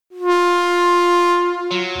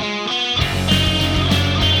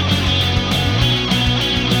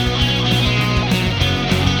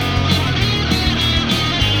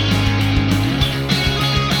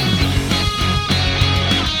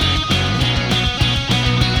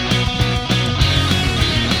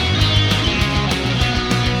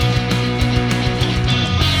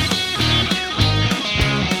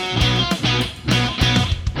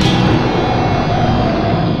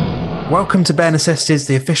Welcome to Bare Necessities,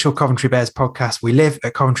 the official Coventry Bears podcast. We live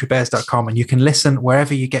at coventrybears.com and you can listen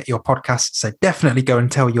wherever you get your podcasts. So definitely go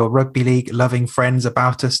and tell your rugby league loving friends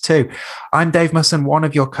about us too. I'm Dave Musson, one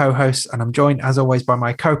of your co-hosts, and I'm joined as always by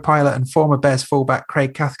my co-pilot and former Bears fullback,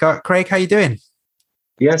 Craig Cathcart. Craig, how you doing?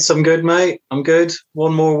 Yes, I'm good, mate. I'm good.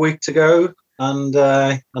 One more week to go and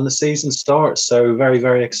the season starts. So very,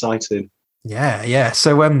 very excited. Yeah.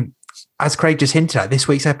 So as Craig just hinted at, this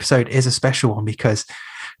week's episode is a special one because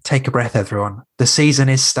take a breath, everyone. The season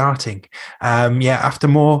is starting. After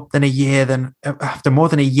more than a year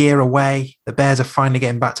away, the Bears are finally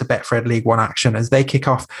getting back to Betfred League One action as they kick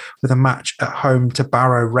off with a match at home to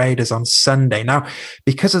Barrow Raiders on Sunday. Now,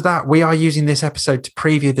 because of that, we are using this episode to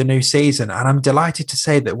preview the new season, and I'm delighted to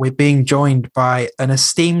say that we're being joined by an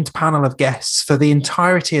esteemed panel of guests for the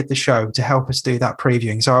entirety of the show to help us do that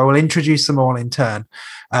previewing. So I will introduce them all in turn.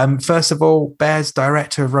 First of all, Bears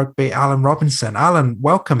Director of Rugby, Alan Robinson. Alan,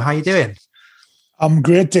 welcome. How are you doing? I'm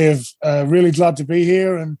great, Dave. Really glad to be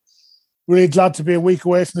here and really glad to be a week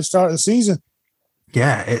away from the start of the season.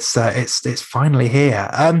 Yeah, it's finally here.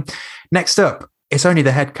 Next up, it's only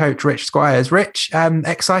the head coach, Rich Squires. Rich,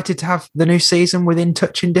 excited to have the new season within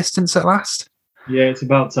touching distance at last? Yeah, it's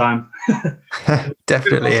about time.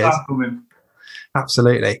 Definitely is.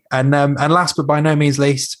 Absolutely. And last but by no means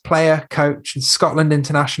least, player, coach, Scotland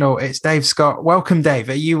international, it's Dave Scott. Welcome, Dave.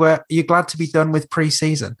 Are you glad to be done with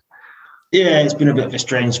pre-season? Yeah, it's been a bit of a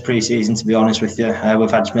strange pre-season, to be honest with you. We've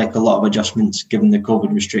had to make a lot of adjustments given the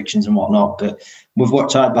COVID restrictions and whatnot, but we've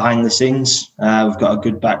worked hard behind the scenes. We've got a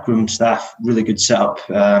good backroom staff, really good setup.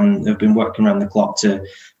 They've been working around the clock to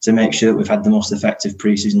make sure that we've had the most effective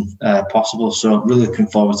pre-season possible. So really looking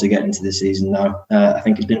forward to getting into the season now. I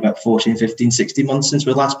think it's been about 14, 15, 16 months since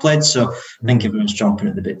we last played. So I think everyone's chomping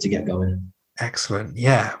at the bit to get going. Excellent.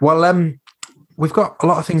 Yeah. Well, we've got a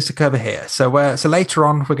lot of things to cover here. So later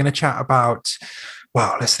on, we're going to chat about,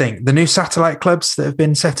 let's think, the new satellite clubs that have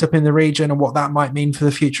been set up in the region and what that might mean for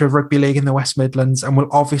the future of rugby league in the West Midlands. And we'll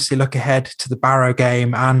obviously look ahead to the Barrow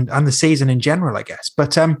game and the season in general, I guess.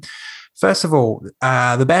 But first of all,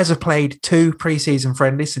 the Bears have played 2 pre-season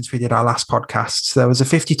friendlies since we did our last podcast. So there was a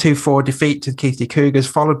 52-4 defeat to the Keighley Cougars,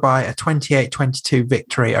 followed by a 28-22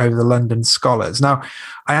 victory over the London Scholars. Now,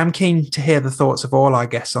 I am keen to hear the thoughts of all our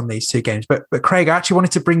guests on these 2 games, but Craig, I actually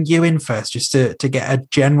wanted to bring you in first just to get a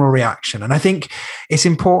general reaction. And I think it's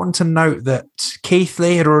important to note that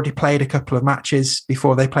Keighley had already played a couple of matches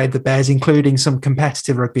before they played the Bears, including some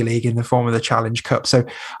competitive rugby league in the form of the Challenge Cup. So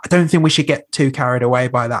I don't think we should get too carried away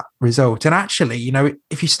by that result. And actually,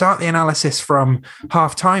 if you start the analysis from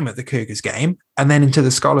half time at the Cougars game and then into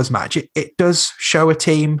the Scholars match, it does show a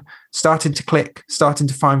team starting to click, starting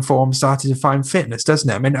to find form, starting to find fitness, doesn't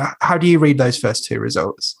it? I mean, how do you read those first 2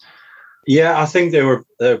 results? Yeah, I think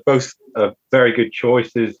they're both very good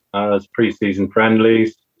choices as pre-season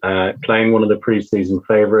friendlies, playing one of the pre-season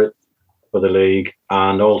favourites for the league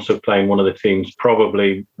and also playing one of the teams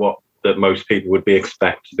probably that most people would be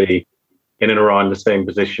expect to be in and around the same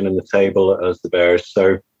position in the table as the Bears.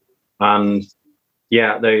 So, and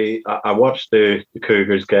yeah, I watched the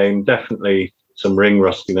Cougars game, definitely some ring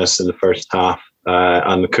rustiness in the first half,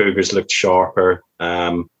 and the Cougars looked sharper,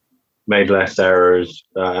 made less errors.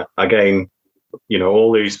 Again,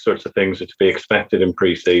 all these sorts of things are to be expected in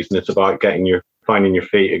pre-season. It's about finding your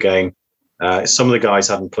feet again. Some of the guys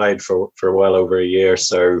hadn't played for well over a year,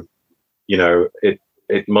 so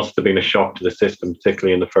it must have been a shock to the system,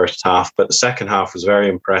 particularly in the first half. But the second half was very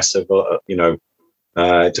impressive.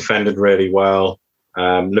 Defended really well.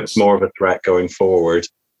 Looks more of a threat going forward.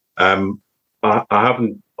 I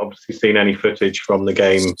haven't obviously seen any footage from the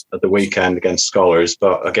game at the weekend against Scholars,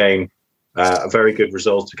 but again, a very good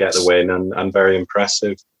result to get the win and very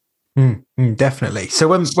impressive. Definitely. So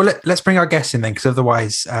let's bring our guests in then, because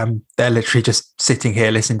otherwise they're literally just sitting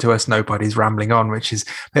here listening to us. Nobody's rambling on, which is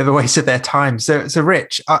a bit of a waste of their time. So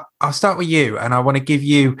Rich, I'll start with you, and I want to give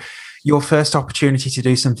you your first opportunity to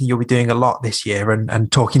do something you'll be doing a lot this year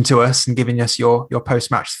and talking to us and giving us your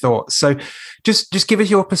post-match thoughts. So just give us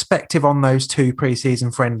your perspective on those 2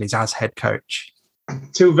 pre-season friendlies as head coach.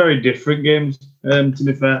 2 very different games, to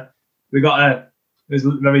be fair. It was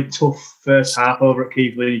a very tough first half over at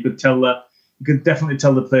Keighley. You could definitely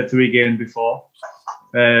tell they played 3 games before.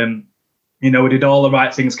 We did all the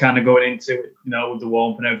right things kind of going into it, with the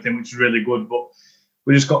warmth and everything, which was really good. But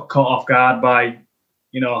we just got caught off guard by,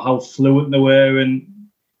 how fluent they were, and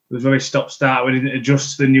it was very stop-start. We didn't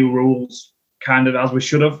adjust to the new rules kind of as we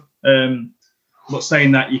should have. But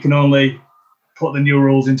saying that, you can only put the new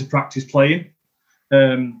rules into practice playing.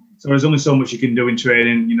 So there's only so much you can do in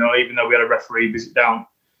training, even though we had a referee visit down.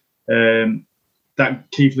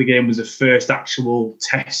 that Keighley game was the first actual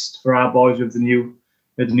test for our boys with the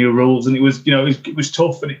new rules, and it was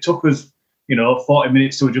tough, and it took us 40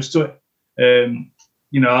 minutes to adjust to it. And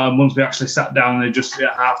once we actually sat down and adjusted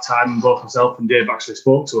at half time, and both myself and Dave actually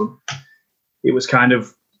spoke to them, it was kind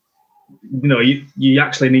of, you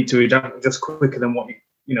actually need to adjust quicker than what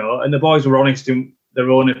and the boys were honest in their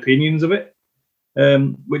own opinions of it,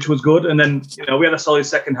 which was good. And then we had a solid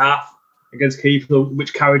second half against Keighley,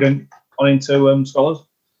 which carried on into Scholars.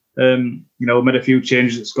 We made a few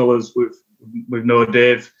changes at Scholars with no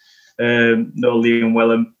Dave, no Liam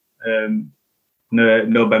Wellham,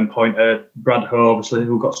 no Ben Pointer, Brad Ho, obviously,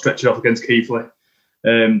 who got stretched off against Keighley.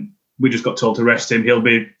 We just got told to rest him. He'll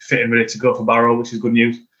be fit and ready to go for Barrow, which is good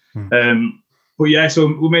news. But yeah, so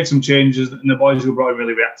we made some changes, and the boys who brought in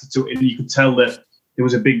really reacted to it, and you could tell that there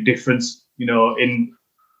was a big difference, in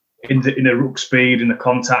the ruck speed and the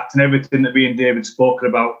contact and everything that me and David spoken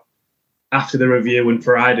about after the review on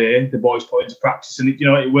Friday. The boys put into practice, and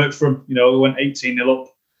it worked for them. We went 18-0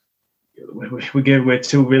 up. We gave away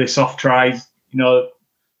 2 really soft tries.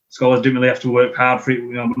 Scholars didn't really have to work hard for it.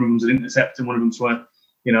 One of them was an intercept, and one of them was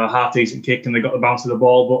a half decent kick, and they got the bounce of the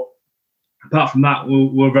ball. But apart from that,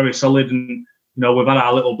 we're very solid, and we've had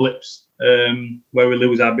our little blips where we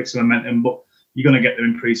lose our bits of momentum, but you're going to get them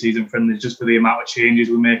in pre-season friendlies just for the amount of changes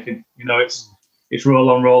we're making. It's roll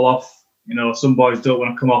on, roll off. Some boys don't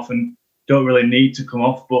want to come off and don't really need to come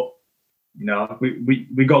off, but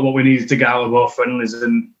we got what we needed to get out of both friendlies,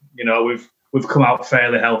 and we've come out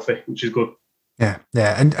fairly healthy, which is good. Yeah.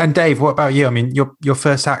 And Dave, what about you? I mean, your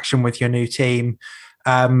first action with your new team.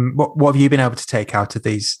 What have you been able to take out of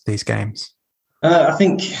these games? I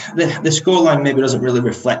think the scoreline maybe doesn't really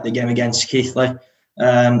reflect the game against Keighley.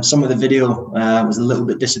 Some of the video was a little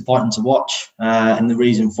bit disappointing to watch, and the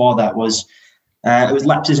reason for that was it was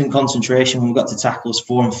lapses in concentration. When we got to tackles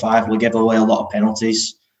 4 and 5, we gave away a lot of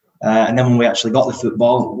penalties. And then when we actually got the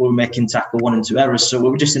football, we were making tackle 1 and 2 errors. So we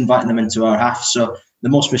were just inviting them into our half. So the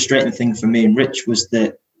most frustrating thing for me and Rich was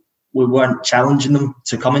that we weren't challenging them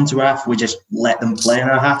to come into our half. We just let them play in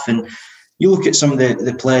our half. And you look at some of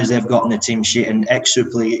the players they've got in the team sheet and ex-Super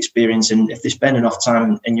League experience, and if they spend enough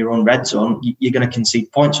time in your own red zone, you're going to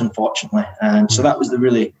concede points, unfortunately. So that was the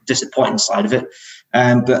really disappointing side of it.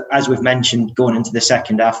 But as we've mentioned, going into the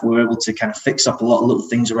second half, we were able to kind of fix up a lot of little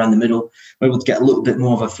things around the middle. We were able to get a little bit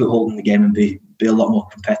more of a foothold in the game and be a lot more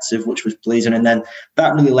competitive, which was pleasing. And then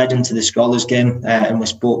that really led into the Scholars game, and we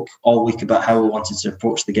spoke all week about how we wanted to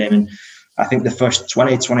approach the game. And I think the first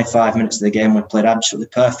 20, 25 minutes of the game, we played absolutely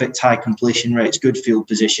perfect, high completion rates, good field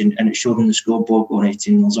position, and it showed on the scoreboard going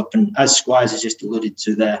 18-0 up. And as Squires has just alluded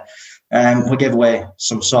to there, we gave away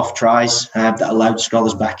some soft tries that allowed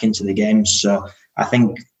Scholars back into the game. So I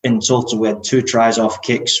think in total we had 2 tries off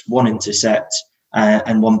kicks, 1 intercept,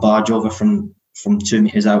 and 1 barge over from 2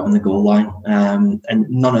 metres out on the goal line. And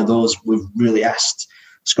none of those we've really asked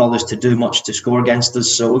Scholars to do much to score against us.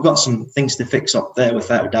 So we've got some things to fix up there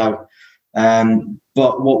without a doubt.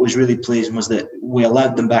 But what was really pleasing was that we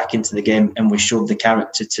allowed them back into the game, and we showed the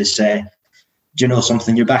character to say, do you know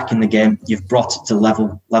something? You're back in the game. You've brought it to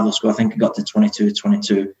level score. I think it got to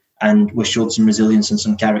 22-22, and we showed some resilience and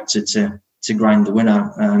some character to grind the win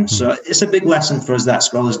out. So it's a big lesson for us, that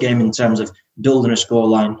Scholars game, in terms of building a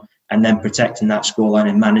scoreline and then protecting that scoreline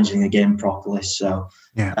and managing the game properly. So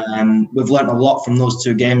we've learned a lot from those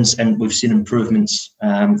 2 games, and we've seen improvements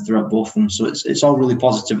throughout both of them. So it's all really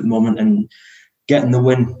positive at the moment, and getting the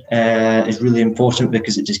win is really important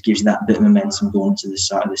because it just gives you that bit of momentum going to this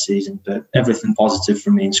side of the season. But everything positive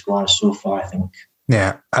from me and Squires so far, I think.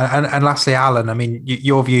 Yeah, and lastly, Alan, I mean,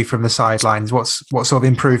 your view from the sidelines, what sort of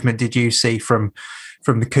improvement did you see from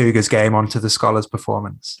the Cougars game onto the Scholars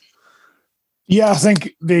performance? Yeah, I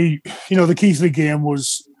think the Keighley game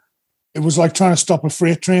was like trying to stop a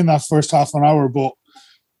freight train that first half an hour, but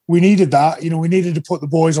we needed that. We needed to put the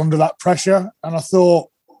boys under that pressure, and I thought,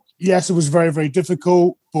 yes, it was very, very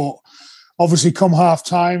difficult, but obviously come half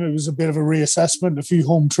time, it was a bit of a reassessment, a few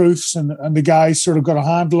home truths, and the guys sort of got a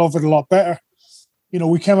handle of it a lot better.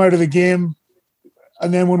 We came out of the game,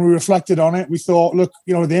 and then when we reflected on it, we thought, look,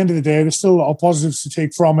 at the end of the day, there's still a lot of positives to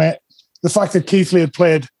take from it. The fact that Keighley had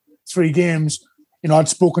played 3 games, I'd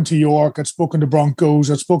spoken to York, I'd spoken to Broncos,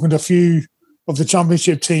 I'd spoken to a few of the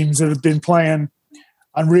championship teams that had been playing,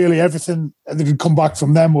 and really everything that had come back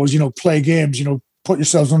from them was, play games, put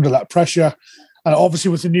yourselves under that pressure. And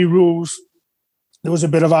obviously with the new rules, there was a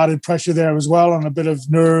bit of added pressure there as well, and a bit of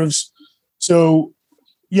nerves. So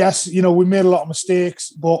yes, we made a lot of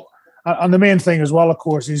mistakes, but and the main thing as well, of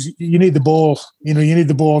course, is you need the ball. You need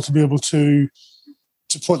the ball to be able to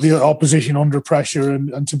to put the opposition under pressure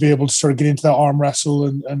and to be able to sort of get into that arm wrestle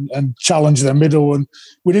and challenge their middle. And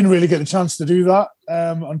we didn't really get the chance to do that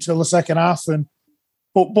until the second half.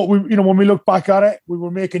 But we, when we look back at it, we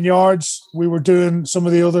were making yards. We were doing some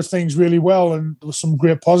of the other things really well, and there was some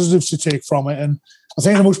great positives to take from it. And I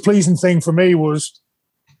think the most pleasing thing for me was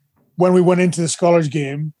when we went into the Scholars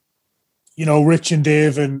game, Rich and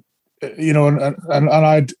Dave and we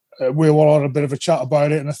all had a bit of a chat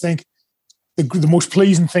about it. And I think the most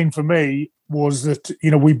pleasing thing for me was that,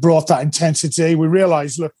 we brought that intensity. We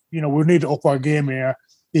realised, look, we need to up our game here.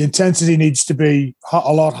 The intensity needs to be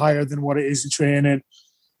a lot higher than what it is in training.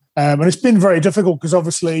 And it's been very difficult because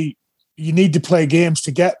obviously you need to play games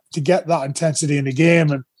to get that intensity in the game.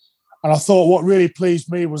 And I thought what really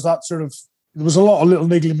pleased me was that sort of, there was a lot of little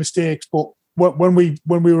niggly mistakes, but when we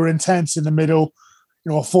were intense in the middle,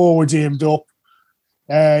 our forwards aimed up,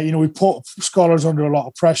 we put Scholars under a lot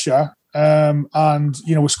of pressure, and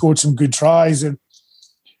we scored some good tries. And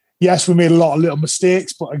yes, we made a lot of little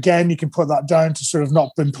mistakes, but again, you can put that down to sort of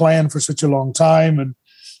not been playing for such a long time and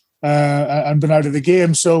been out of the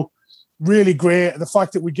game. So really great. The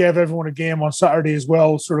fact that we gave everyone a game on Saturday as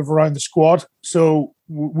well, sort of around the squad. So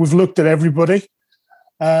we've looked at everybody.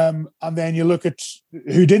 And then you look at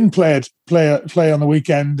who didn't play on the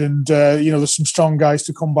weekend, and there's some strong guys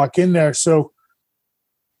to come back in there. So,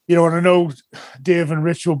 and I know Dave and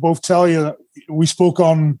Rich will both tell you that we spoke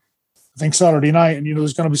on, I think, Saturday night, and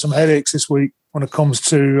there's going to be some headaches this week when it comes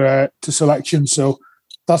to selection. So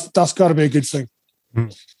that's got to be a good thing.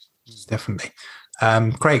 Definitely.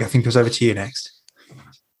 Craig, I think it was over to you next.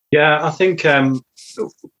 Yeah, I think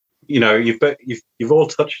you've all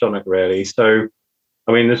touched on it really. So,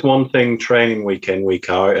 I mean, there's one thing training week in, week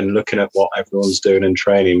out, and looking at what everyone's doing in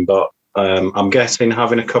training. But I'm guessing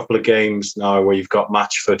having a couple of games now where you've got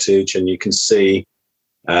match footage and you can see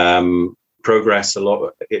progress a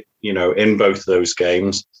lot, in both those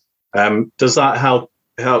games. Does that help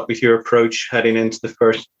with your approach heading into the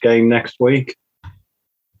first game next week?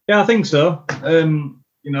 Yeah, I think so.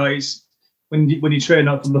 It's when you train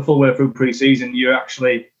up from the full way through pre-season, you're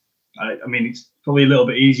actually, it's probably a little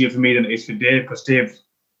bit easier for me than it is for Dave, because Dave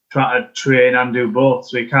try to train and do both,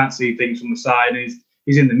 so he can't see things from the side, and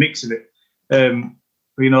he's in the mix of it.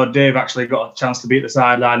 But Dave actually got a chance to be at the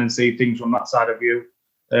sideline and see things from that side of view.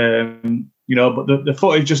 But the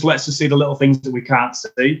footage just lets us see the little things that we can't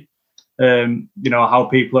see. How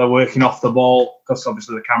people are working off the ball, because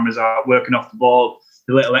obviously the cameras are working off the ball,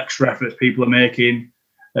 the little extra efforts people are making.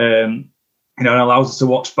 It allows us to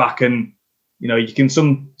watch back, and you can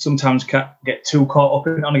sometimes get too caught up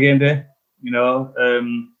in it on a game day.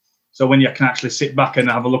 So when you can actually sit back and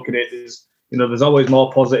have a look at it, there's always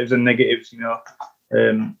more positives than negatives.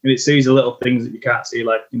 And it sees the little things that you can't see,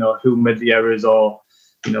 like who made the errors, or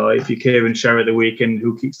if you Kieran Sherry the weekend,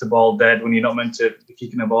 who keeps the ball dead when you're not meant to be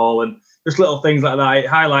kicking the ball, and just little things like that. It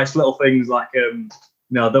highlights little things like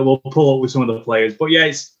that will pull up with some of the players. But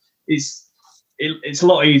yeah, it's a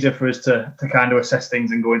lot easier for us to kind of assess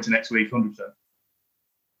things and go into next week 100%.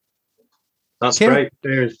 That's great.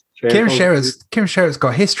 Cheers. Kieran Sherritt's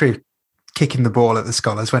got history kicking the ball at the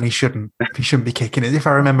Scholars when he shouldn't be kicking it, if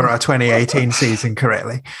I remember our 2018 season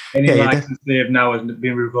correctly. Any license they have now has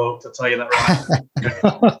been revoked, I'll tell you that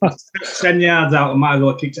right. 10 yards out, I might as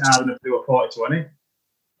well have kicked it out if they were 40-20.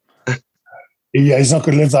 Yeah, he's not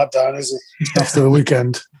going to live that down, is he, after the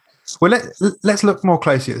weekend? Well, let's look more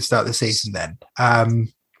closely at the start of the season then.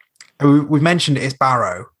 We've mentioned it's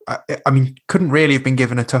Barrow. Couldn't really have been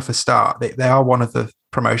given a tougher start. They are one of the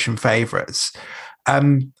promotion favourites.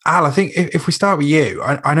 Al, I think if we start with you,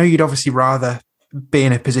 I know you'd obviously rather be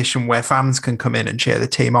in a position where fans can come in and cheer the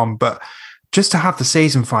team on, but just to have the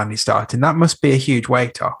season finally starting, that must be a huge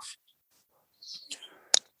weight off.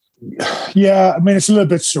 Yeah, it's a little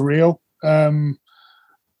bit surreal.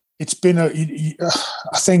 It's been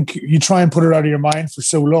I think you try and put it out of your mind for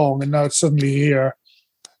so long, and now it's suddenly here.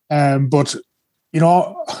 But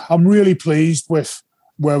I'm really pleased with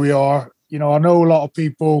where we are. I know a lot of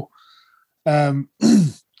people don't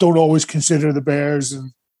always consider the Bears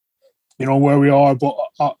and where we are, but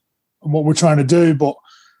and what we're trying to do. But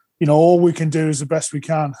all we can do is the best we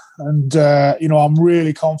can, and I'm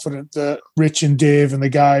really confident that Rich and Dave and the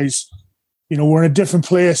guys, we're in a different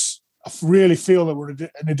place. I really feel that we're in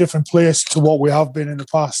a different place to what we have been in the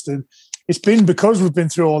past, and it's been because we've been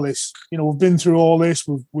through all this. We've been through all this.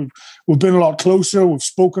 We've been a lot closer. We've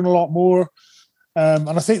spoken a lot more, and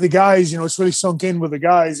I think the guys, it's really sunk in with the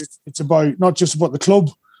guys. It's about not just what the club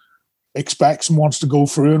expects and wants to go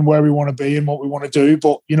through and where we want to be and what we want to do,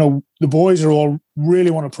 but the boys are all really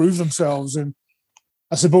want to prove themselves, and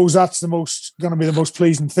I suppose that's going to be the most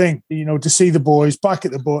pleasing thing, to see the boys back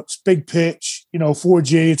at the butts, big pitch,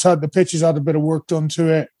 4G. The pitch has had a bit of work done to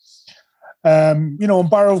it. And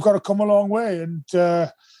Barrow have got to come a long way, and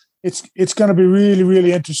it's going to be really,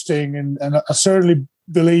 really interesting. And I certainly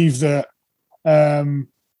believe that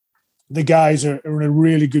the guys are in a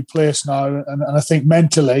really good place now, and I think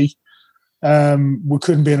mentally we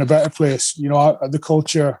couldn't be in a better place. The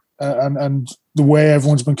culture and the way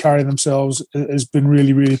everyone's been carrying themselves has been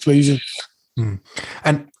really, really pleasing.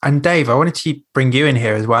 And Dave, I wanted to bring you in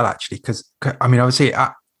here as well, actually, because obviously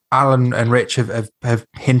Alan and Rich have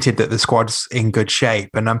hinted that the squad's in good shape,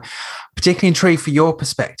 and I'm particularly intrigued for your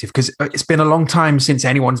perspective, because it's been a long time since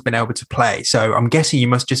anyone's been able to play. So I'm guessing you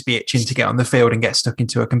must just be itching to get on the field and get stuck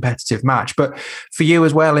into a competitive match. But for you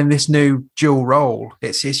as well, in this new dual role,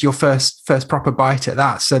 it's your first proper bite at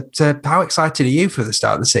that. So how excited are you for the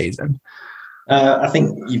start of the season? I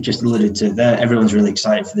think you've just alluded to there. Everyone's really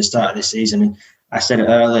excited for the start of the season. And I said it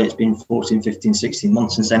earlier, it's been 14, 15, 16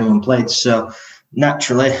 months since anyone played. So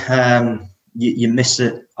naturally, you miss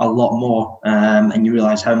it a lot more, and you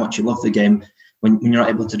realise how much you love the game when you're not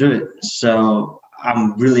able to do it. So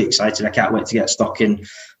I'm really excited. I can't wait to get stuck in,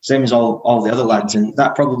 same as all the other lads. And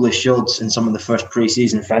that probably showed in some of the first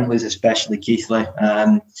pre-season friendlies, especially Keithley.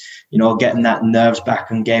 Getting that nerves back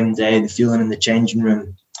on game day, the feeling in the changing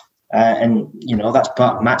room. And that's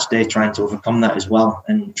part of match day, trying to overcome that as well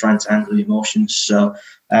and trying to handle the emotions. So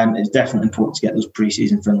it's definitely important to get those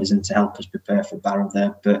pre-season friendlies in to help us prepare for Barrow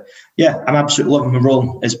there. But yeah, I'm absolutely loving my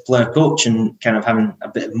role as player coach and kind of having a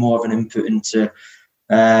bit more of an input into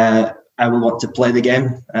how we want to play the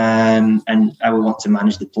game and how we want to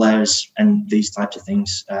manage the players and these types of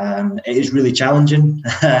things. It is really challenging,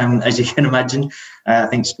 as you can imagine. I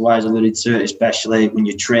think Squires alluded to it, especially when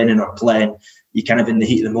you're training or playing. You're kind of in the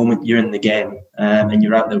heat of the moment, you're in the game, and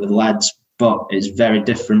you're out there with the lads. But it's very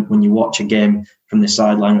different when you watch a game from the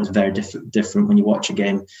sideline. It's very different when you watch a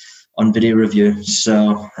game on video review.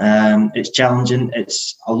 So it's challenging.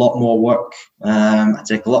 It's a lot more work. I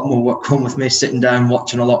take a lot more work home with me, sitting down,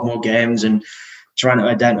 watching a lot more games and trying to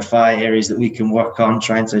identify areas that we can work on,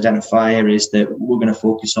 trying to identify areas that we're going to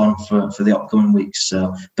focus on for the upcoming weeks.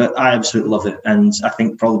 So, but I absolutely love it. And I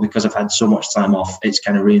think probably because I've had so much time off, it's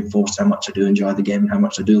kind of reinforced how much I do enjoy the game and how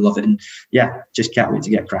much I do love it. And yeah, just can't wait to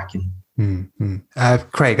get cracking.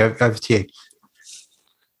 Craig, over to you.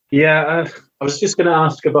 Yeah, I was just going to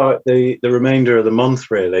ask about the remainder of the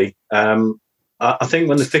month, really. I think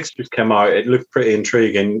when the fixtures came out, it looked pretty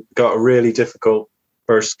intriguing. Got a really difficult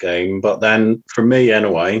first game, but then for me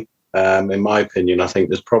anyway, in my opinion, I think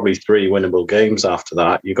there's probably 3 winnable games after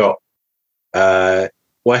that. You got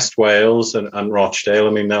West Wales and Rochdale.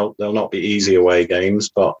 I mean, they'll not be easy away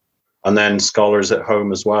games, and then Scholars at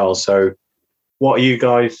home as well. So what are you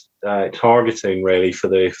guys targeting really for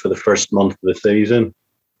the first month of the season?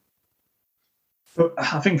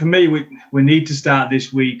 I think for me, we need to start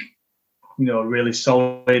this week, really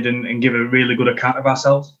solid and give a really good account of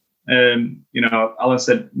ourselves. Alan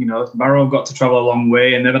said, Barrow got to travel a long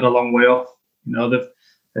way and they've had a long way off.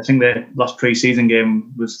 I think their last pre-season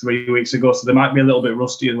game was 3 weeks ago, so they might be a little bit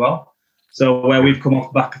rusty as well. So where we've come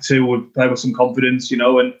off back 2, we've played with some confidence,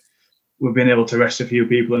 and we've been able to rest a few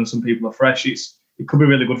people and some people are fresh. It could be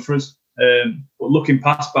really good for us. But looking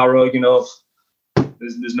past Barrow,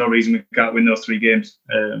 there's no reason we can't win those 3 games.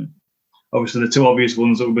 Obviously, the 2 obvious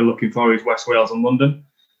ones that we'll be looking for is West Wales and London.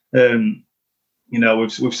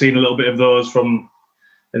 We've seen a little bit of those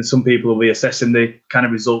and some people will be assessing the kind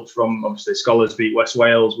of results from, obviously, Scholars beat West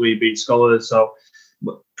Wales, we beat Scholars. So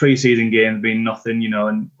pre-season games being nothing,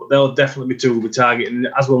 and they'll definitely be 2 we'll be targeting,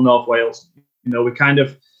 as will North Wales. We kind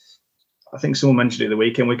of, I think someone mentioned it the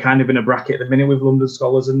weekend, we're kind of in a bracket at the minute with London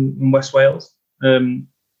Scholars and West Wales, in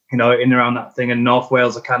and around that thing. And North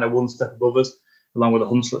Wales are kind of one step above us, along with the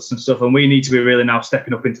Hunslets and stuff. And we need to be really now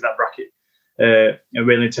stepping up into that bracket and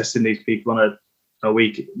really testing these people on a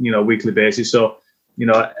weekly basis. So,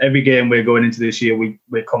 every game we're going into this year,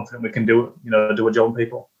 we're confident we can do a job on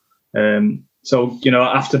people. So,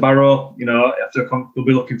 after Barrow, we'll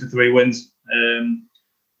be looking for 3 wins.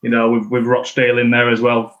 With Rochdale in there as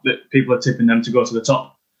well, that people are tipping them to go to the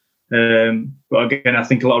top. But again, I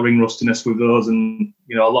think a lot of ring rustiness with those, and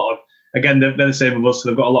a lot of, again, they're the same with us, so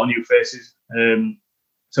they've got a lot of new faces.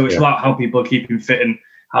 So it's about how people are keeping fit and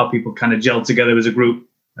how people kind of gel together as a group.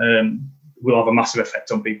 Will have a massive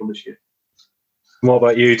effect on people this year. What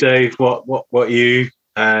about you, Dave? What are you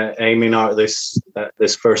aiming out of this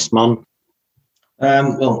first month?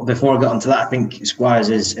 Well, before I got onto that, I think Squires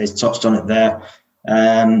has touched on it there.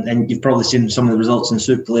 And you've probably seen some of the results in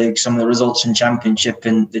Super League, some of the results in Championship,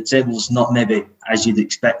 and the table's not maybe as you'd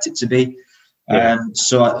expect it to be. Yeah.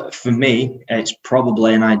 So for me, it's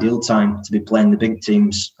probably an ideal time to be playing the big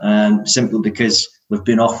teams, simply because we've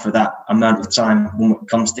been off for that amount of time when it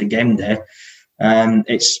comes to game day.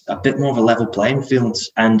 It's a bit more of a level playing field,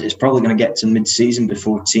 and it's probably going to get to mid-season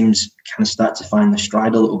before teams kind of start to find their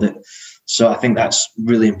stride a little bit. So I think that's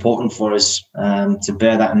really important for us to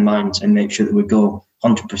bear that in mind and make sure that we go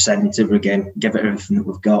 100% into every game, give it everything that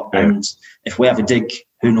we've got. Yeah. And if we have a dig,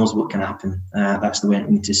 who knows what can happen? That's the way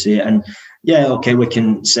we need to see it. And yeah, okay, we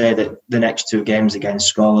can say that the next 2 games against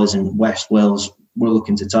Scholars and West Wales, we're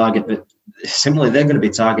looking to target, but similarly, they're going to be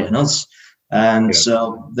targeting us.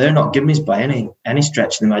 So they're not giving us by any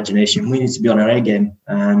stretch of the imagination. We need to be on our A game.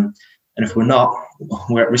 And if we're not,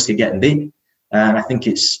 we're at risk of getting beat. And I think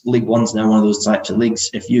it's League One's now one of those types of leagues.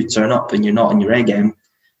 If you turn up and you're not in your A game,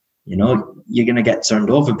 you know, you're going to get turned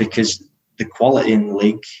over, because the quality in the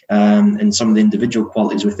league and some of the individual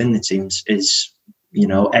qualities within the teams is, you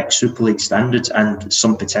know, ex-Super League standards and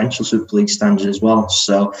some potential Super League standards as well.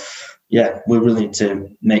 So, yeah, we really need to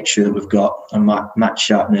make sure that we've got a match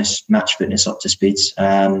sharpness, match fitness up to speed,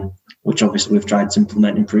 which obviously we've tried to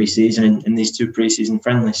implement in pre-season in these 2 pre-season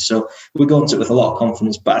friendlies. So we go into it with a lot of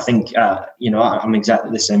confidence. But I think, you know, I'm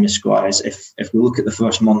exactly the same as Squires. If we look at the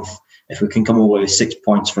first month, if we can come away with 6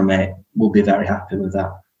 points from it, we'll be very happy with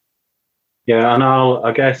that. Yeah, and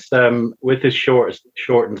I guess with this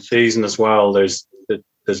shortened season as well, there's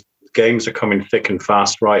games are coming thick and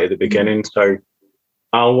fast right at the beginning. So,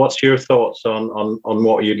 Al, what's your thoughts on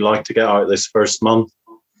what you'd like to get out of this first month?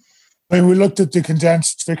 I mean, we looked at the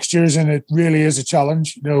condensed fixtures, and it really is a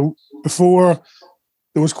challenge. You know, before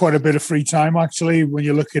there was quite a bit of free time, actually. When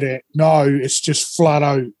you look at it now, it's just flat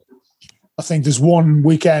out. I think there's 1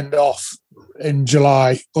 weekend off in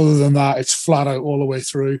July. Other than that, it's flat out all the way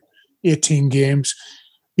through 18 games.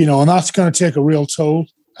 You know, and that's going to take a real toll.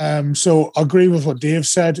 So I agree with what Dave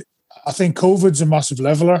said. I think COVID's a massive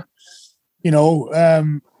leveler. You know,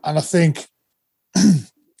 and I think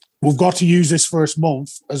we've got to use this first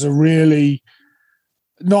month as a really,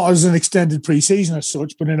 not as an extended pre-season as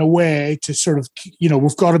such, but in a way to sort of, you know,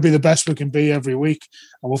 we've got to be the best we can be every week,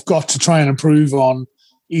 and we've got to try and improve on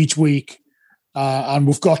each week, and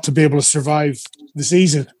we've got to be able to survive the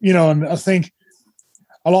season, you know. And I think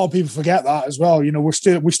a lot of people forget that as well. You know, we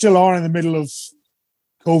still are in the middle of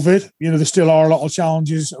COVID. You know, there still are a lot of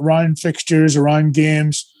challenges around fixtures, around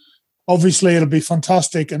games. Obviously, it'll be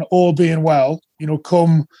fantastic, and all being well, you know,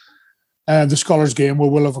 come the Scholars game, we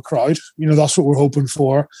will have a crowd. You know, that's what we're hoping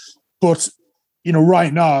for. But, you know,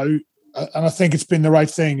 right now, and I think it's been the right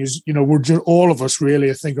thing, is, you know, all of us really,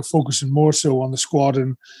 I think, are focusing more so on the squad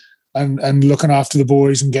and looking after the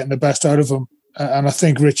boys and getting the best out of them. And I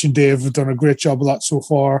think Rich and Dave have done a great job of that so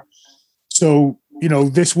far. So, you know,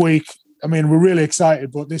 this week, I mean, we're really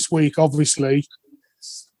excited, but this week, obviously,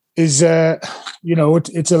 is, you know,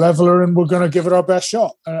 it's a leveler, and we're going to give it our best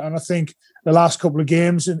shot. And I think the last couple of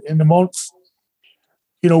games in the month,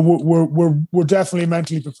 you know, we're definitely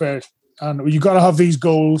mentally prepared. And you got to have these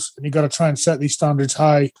goals, and you got to try and set these standards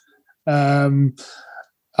high. And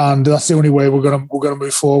that's the only way we're going to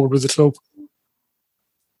move forward with the club.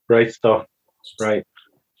 Great stuff. Right.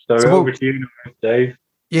 So over to you, Dave.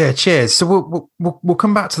 Yeah, cheers. So we'll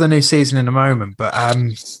come back to the new season in a moment, but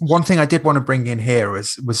one thing I did want to bring in here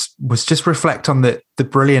was just reflect on the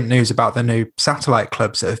brilliant news about the new satellite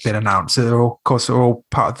clubs that have been announced. So they're all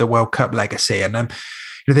part of the World Cup legacy, and you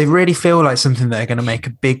know, they really feel like something that are going to make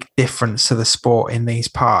a big difference to the sport in these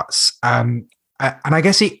parts. And I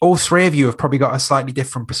guess all 3 of you have probably got a slightly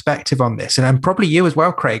different perspective on this, and probably you as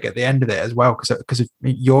well, Craig, at the end of it as well, because of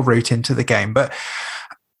your route into the game. But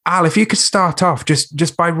Al, if you could start off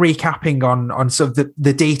just by recapping on sort of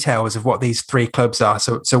the details of what these 3 clubs are,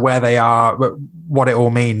 so where they are, what it all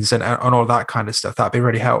means, and all that kind of stuff, that'd be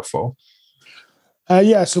really helpful.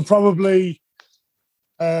 Yeah, so probably,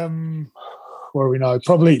 where are we now?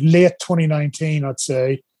 Probably late 2019, I'd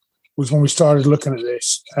say, was when we started looking at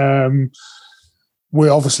this. We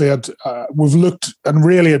obviously we've looked, and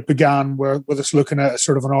really it began with us looking at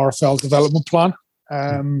sort of an RFL development plan.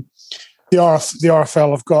 The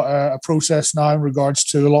RFL have got a process now in regards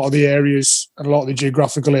to a lot of the areas and a lot of the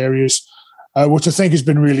geographical areas, which I think has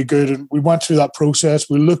been really good. And we went through that process.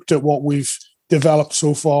 We looked at what we've developed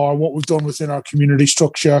so far, what we've done within our community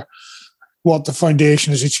structure, what the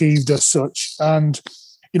foundation has achieved as such. And,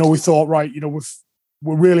 you know, we thought, right, you know,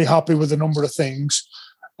 we're really happy with a number of things.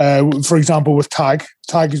 For example, with TAG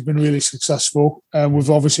has been really successful. We've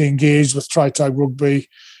obviously engaged with Tri-Tag Rugby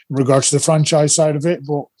in regards to the franchise side of it.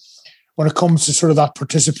 But when it comes to sort of that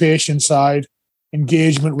participation side,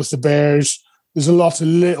 engagement with the Bears, there's a lot of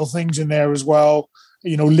little things in there as well.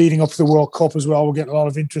 leading up to the World Cup as well, we're getting a lot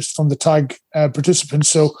of interest from the tag participants.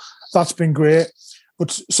 So that's been great.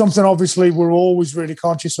 But something obviously we're always really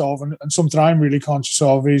conscious of, and something I'm really conscious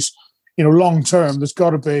of is, long term, we've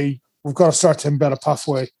got to start to embed a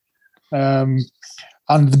pathway. And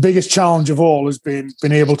the biggest challenge of all has been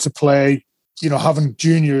able to play, having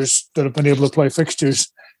juniors that have been able to play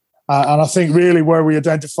fixtures. And I think really where we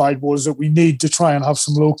identified was that we need to try and have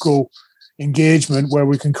some local engagement where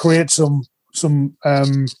we can create some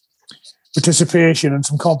participation and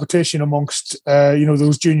some competition amongst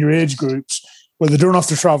those junior age groups where they don't have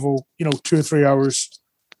to travel 2 or 3 hours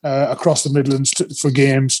across the Midlands for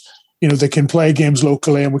games. They can play games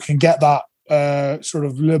locally, and we can get that sort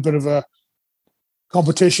of little bit of a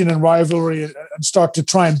competition and rivalry and start to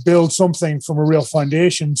try and build something from a real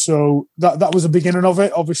foundation. So that was the beginning of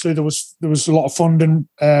it. Obviously there was a lot of funding,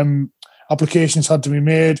 applications had to be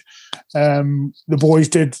made. The boys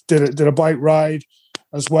did a bike ride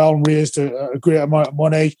as well and raised a great amount of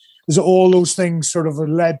money. There's all those things sort of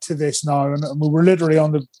led to this now, and we're literally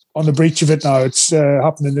on the breach of it now. It's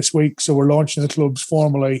happening this week, so we're launching the clubs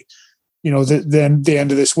formally, the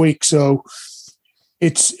end of this week. So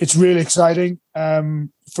it's really exciting.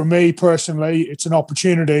 For me personally, it's an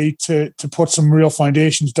opportunity to put some real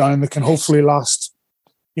foundations down that can hopefully last,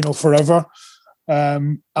 forever.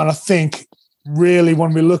 And I think really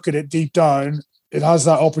when we look at it deep down, it has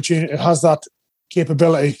that opportunity, it has that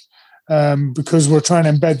capability, because we're trying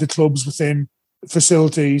to embed the clubs within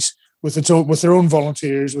facilities with their own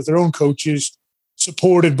volunteers, with their own coaches,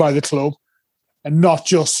 supported by the club, and not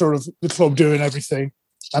just sort of the club doing everything.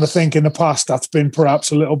 And I think in the past that's been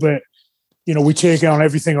perhaps a little bit, we take on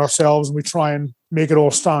everything ourselves and we try and make it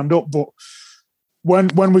all stand up. But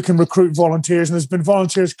when we can recruit volunteers, and there's been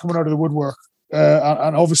volunteers coming out of the woodwork,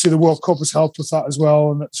 and obviously the World Cup has helped with that as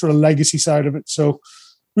well, and that sort of legacy side of it. So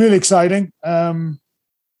really exciting.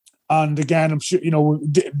 And again, I'm sure,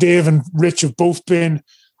 Dave and Rich have both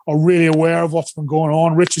are really aware of what's been going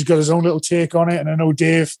on. Rich has got his own little take on it. And I know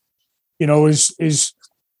Dave, is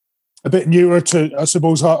a bit newer to, I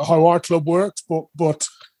suppose, how our club works, but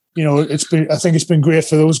I think it's been great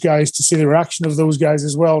for those guys to see the reaction of those guys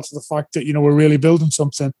as well to the fact that, we're really building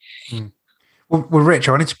something. Mm. Well, Rich,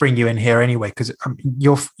 I wanted to bring you in here anyway, because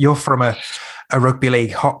you're from a rugby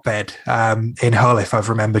league hotbed in Hull, if I've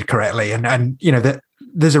remembered correctly. And that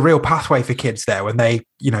there's a real pathway for kids there when they,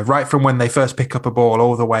 right from when they first pick up a ball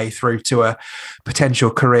all the way through to a potential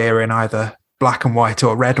career in either black and white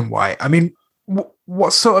or red and white. I mean,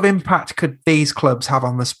 what sort of impact could these clubs have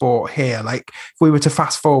on the sport here? Like, if we were to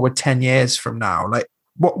fast forward 10 years from now, like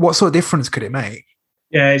what sort of difference could it make?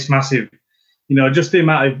 Yeah, it's massive. Just the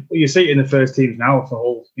amount of, you see it in the first teams now for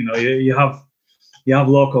Hull. You have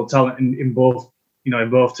local talent in both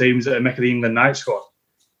teams that are making the England night squad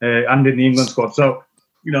and in the England squad. So,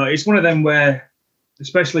 it's one of them where,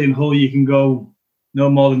 especially in Hull, you can go no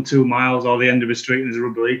more than 2 miles or the end of a street and there's a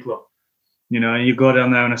rugby league club. And you go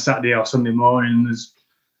down there on a Saturday or Sunday morning and there's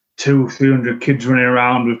 200-300 kids running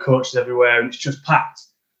around with coaches everywhere and it's just packed.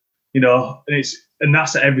 And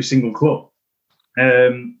that's at every single club.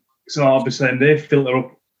 So obviously, and they filter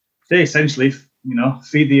up. They essentially,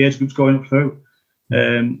 feed the age groups going up through.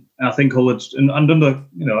 And I think Hull and under,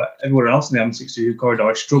 everywhere else in the M62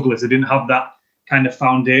 corridor struggle if they didn't have that kind of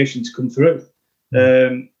foundation to come through.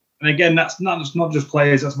 And again, that's not just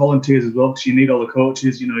players, that's volunteers as well, because you need all the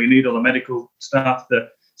coaches, you need all the medical staff.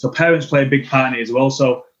 So parents play a big part in it as well.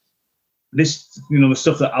 So this, the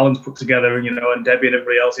stuff that Alan's put together and, and Debbie and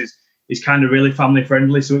everybody else is kind of really family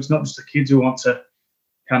friendly. So it's not just the kids who want to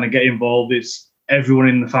kind of get involved, it's everyone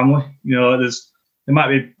in the family. There might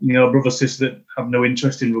be, brother, sister that have no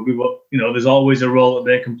interest in rugby, but, there's always a role that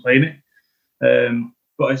they can play in it.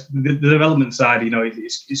 But it's the development side,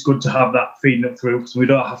 it's good to have that feeding up through, because you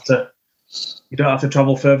don't have to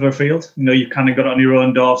travel further afield. You've kind of got it on your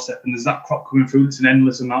own doorstep, and there's that crop coming through. It's an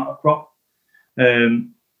endless amount of crop.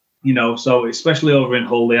 So especially over in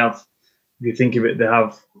Hull, they have, if you think of it, they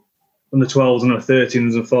have on the 12s and the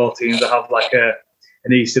 13s and 14s, they have like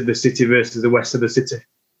an east of the city versus the west of the city.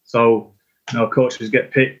 So, coaches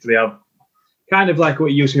get picked. They have kind of like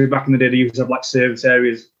what it used to be back in the day. They used to have like service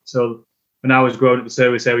areas. So when I was growing up, the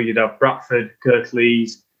service area, you'd have Bradford,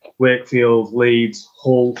 Kirklees, Wakefield, Leeds,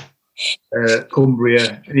 Hull,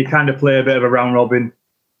 Cumbria, and you kind of play a bit of a round robin,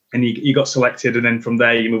 and you got selected, and then from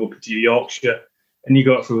there you move up into Yorkshire, and you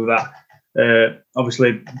go through that.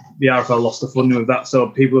 Obviously, the RFL lost the funding with that, so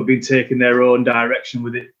people have been taking their own direction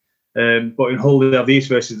with it. But in Hull, they have the East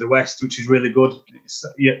versus the West, which is really good. It's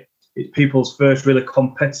people's first really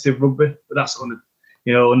competitive rugby, but that's on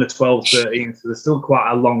the 12, 13, so they're still quite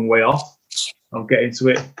a long way off of getting to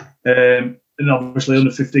it. and obviously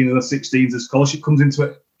under 15s and 16s, the scholarship comes into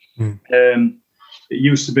it. It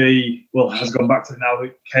used to be, well, it has gone back to now.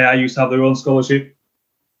 KI used to have their own scholarship.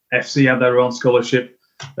 FC had their own scholarship.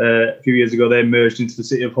 A few years ago, they merged into the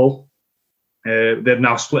City of Hull. They've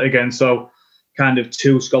now split again, so kind of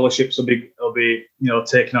 2 scholarships will be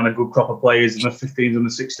taking on a good crop of players in the 15s and the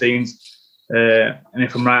 16s. And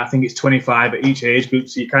if I'm right, I think it's 25 at each age group,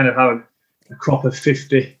 so you kind of have a crop of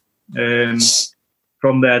 50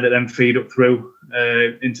 from there that then feed up through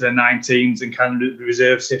into the 19s and kind of the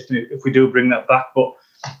reserve system if we do bring that back. But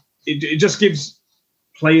it just gives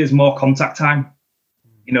players more contact time.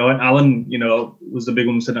 And Alan, was the big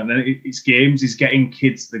one who said that. And then it's games, he's getting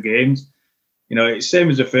kids to the games. It's same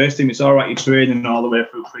as the first team. It's all right, you're training all the way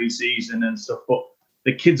through pre-season and stuff, but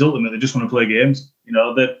the kids ultimately just want to play games.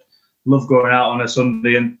 They love going out on a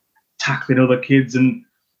Sunday and tackling other kids, and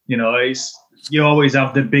you always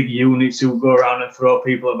have the big units who go around and throw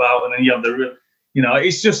people about, and then you have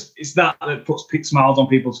it's that puts smiles on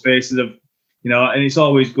people's faces of, and it's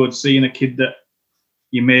always good seeing a kid that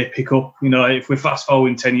you may pick up. If we're fast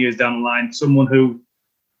forwarding 10 years down the line, someone who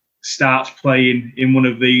starts playing in one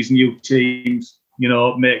of these new teams,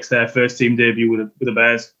 makes their first team debut with the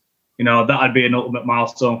Bears, that'd be an ultimate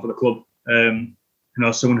milestone for the club.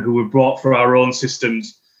 Someone who we brought for our own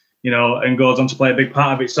systems, and goes on to play a big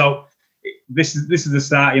part of it. So this is the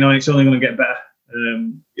start, and it's only going to get better.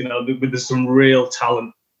 There's some real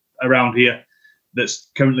talent around here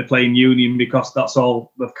that's currently playing Union because that's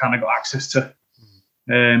all they've kind of got access to.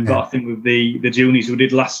 But I think with the juniors who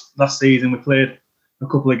did last season, we played a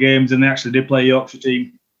couple of games and they actually did play a Yorkshire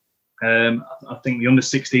team. I think the under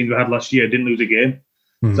 16s we had last year didn't lose a game.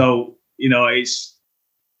 So, is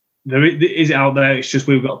it out there? It's just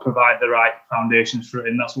we've got to provide the right foundations for it,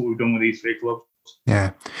 and that's what we've done with these 3 clubs.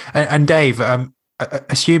 Yeah. And Dave,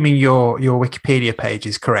 assuming your Wikipedia page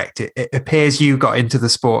is correct, it appears you got into the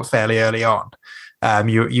sport fairly early on.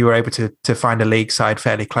 You were able to find a league side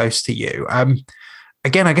fairly close to you.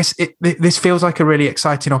 Again, I guess this feels like a really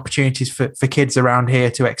exciting opportunity for kids around here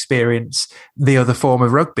to experience the other form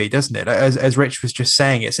of rugby, doesn't it? As Rich was just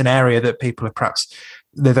saying, it's an area that people are perhaps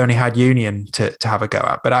they've only had Union to have a go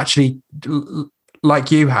at, but actually,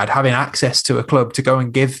 like you had, having access to a club to go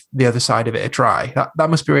and give the other side of it a try, that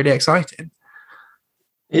must be really exciting.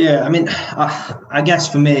 Yeah, I mean, I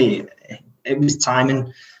guess for me, it was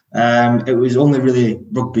timing. It was only really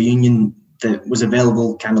rugby union that was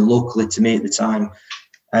available kind of locally to me at the time.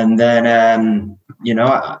 And then,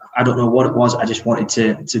 I don't know what it was. I just wanted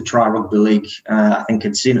to try rugby league. I think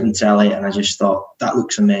I'd seen it on telly and I just thought, that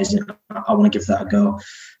looks amazing. I want to give that a go.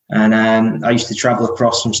 And I used to travel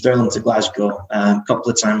across from Stirling to Glasgow a couple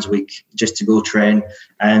of times a week just to go train.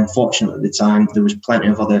 And fortunately at the time, there was plenty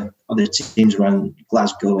of other teams around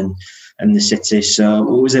Glasgow and the city. So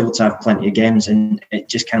we was able to have plenty of games and it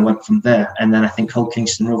just kind of went from there. And then I think Hull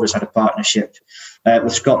Kingston Rovers had a partnership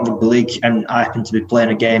with Scotland Rugby League, and I happened to be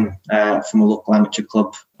playing a game from a local amateur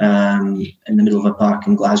club in the middle of a park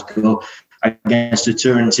in Glasgow against a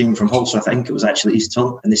touring team from Hull. So I think it was actually East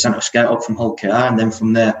Hull, and they sent a scout up from Hull KI, and then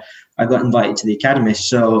from there I got invited to the academy.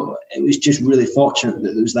 So it was just really fortunate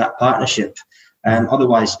that there was that partnership.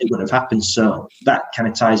 Otherwise it wouldn't have happened. So that kind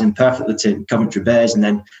of ties in perfectly to Coventry Bears, and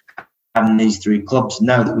then having these 3 clubs.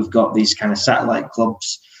 Now that we've got these kind of satellite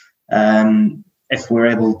clubs, if we're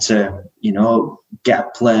able to, get a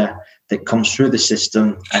player that comes through the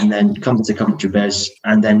system and then comes to Coventry Bears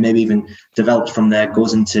and then maybe even develops from there,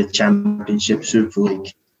 goes into Championship, Super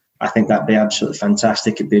League, I think that'd be absolutely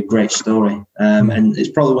fantastic. It'd be a great story. And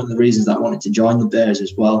it's probably one of the reasons that I wanted to join the Bears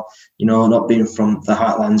as well. Not being from the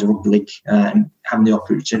heartlands of rugby league and having the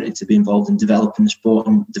opportunity to be involved in developing the sport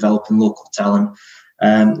and developing local talent.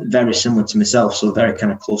 Very similar to myself, so very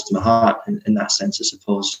kind of close to my heart in that sense, I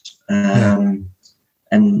suppose.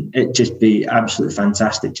 And it'd just be absolutely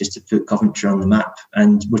fantastic just to put Coventry on the map,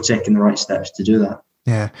 and we're taking the right steps to do that.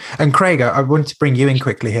 Yeah. And Craig, I wanted to bring you in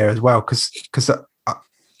quickly here as well, because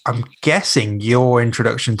I'm guessing your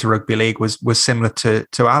introduction to rugby league was similar to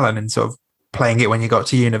Alan and sort of playing it when you got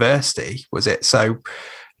to university, was it? So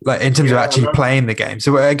like in terms of actually playing the game.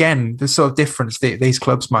 So again, the sort of difference these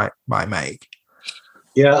clubs might make.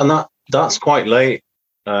 Yeah, and that's quite late.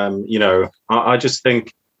 I just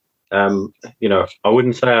think, I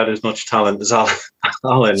wouldn't say I had as much talent as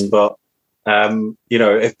Alan, but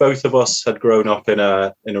if both of us had grown up in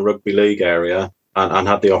a rugby league area and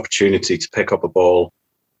had the opportunity to pick up a ball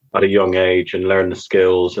at a young age and learn the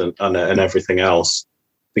skills and everything else,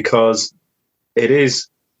 because it's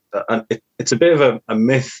a bit of a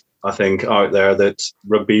myth, I think, out there that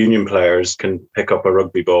rugby union players can pick up a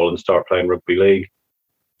rugby ball and start playing rugby league.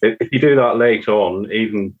 If you do that late on,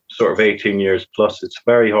 even sort of 18 years plus, it's a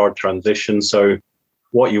very hard transition. So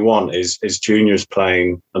what you want is juniors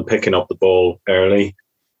playing and picking up the ball early.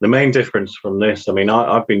 The main difference from this, I mean,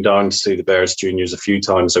 I've been down to see the Bears juniors a few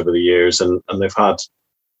times over the years, and they've had,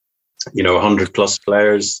 100 plus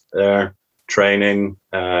players there training,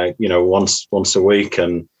 once a week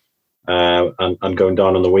and going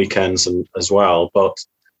down on the weekends and as well. But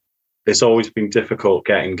it's always been difficult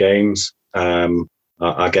getting games,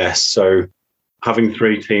 I guess. So having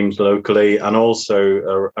 3 teams locally, and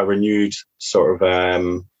also a renewed sort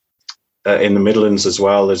of in the Midlands as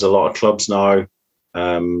well. There's a lot of clubs now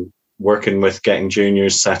working with getting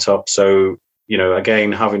juniors set up. So,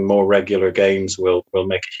 again, having more regular games will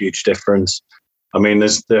make a huge difference. I mean,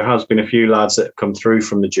 there has been a few lads that have come through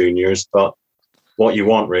from the juniors, but what you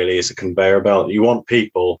want really is a conveyor belt. You want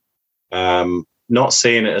people not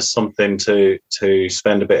seeing it as something to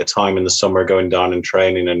spend a bit of time in the summer going down and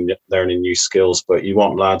training and learning new skills, but you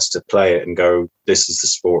want lads to play it and go, this is the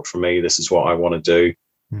sport for me, this is what I want to do.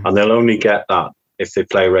 And they'll only get that if they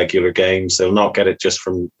play regular games. They'll not get it just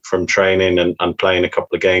from training and playing a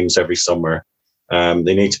couple of games every summer.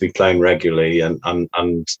 They need to be playing regularly, and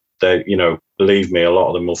they, believe me, a lot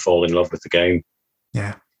of them will fall in love with the game.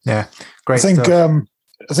 Yeah, great.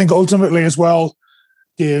 I think ultimately as well,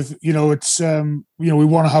 Dave, it's we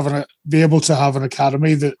want to be able to have an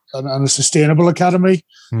academy and a sustainable academy,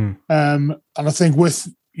 and I think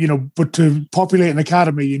with but to populate an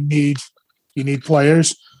academy, you need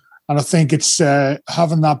players, and I think it's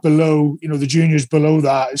having that below, the juniors below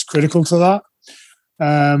that is critical to that,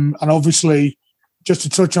 and obviously, just to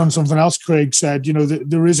touch on something else Craig said,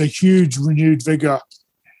 there is a huge renewed vigour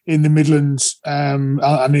in the Midlands and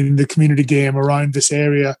in the community game around this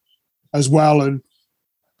area as well, and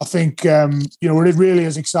I think it really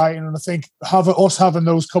is exciting, and I think having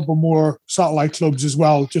those couple more satellite clubs as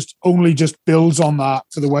well just builds on that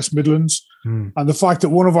for the West Midlands, and the fact that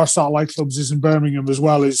one of our satellite clubs is in Birmingham as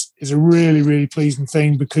well is a really, really pleasing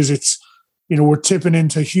thing, because it's we're tipping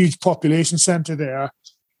into a huge population centre there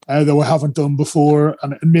that we haven't done before,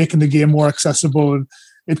 and making the game more accessible. And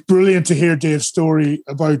it's brilliant to hear Dave's story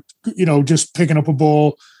about just picking up a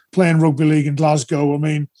ball, playing rugby league in Glasgow. I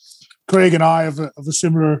mean, Craig and I have a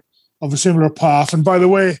similar path. And by the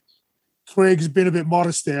way, Craig's been a bit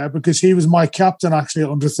modest there, because he was my captain actually at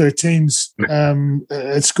under 13s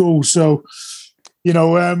at school. So,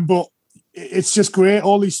 but it's just great.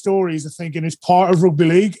 All these stories, I think, and it's part of rugby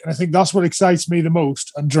league. And I think that's what excites me the most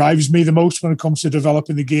and drives me the most when it comes to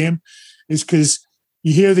developing the game, is because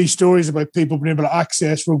you hear these stories about people being able to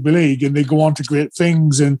access rugby league and they go on to great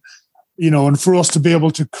things. And, and for us to be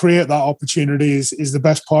able to create that opportunity is the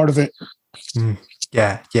best part of it.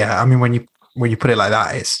 Yeah. I mean, when you put it like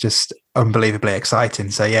that, it's just unbelievably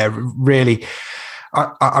exciting. So yeah, really,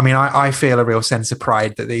 I feel a real sense of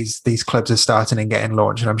pride that these clubs are starting and getting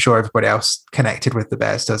launched, and I'm sure everybody else connected with the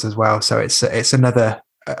Bears does as well. So it's another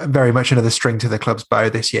very much another string to the club's bow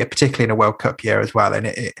this year, particularly in a World Cup year as well. And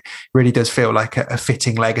it really does feel like a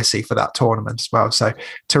fitting legacy for that tournament as well. So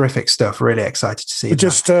terrific stuff. Really excited to see.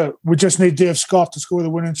 We just need Dave Scott to score the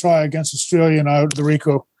winning try against Australia now at the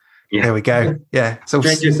Rico. Yeah. There we go. Yeah. So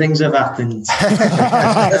stranger things have happened.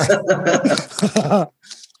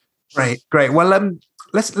 Great. Well,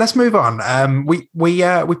 let's move on. We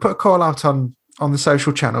put a call out on the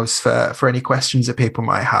social channels for any questions that people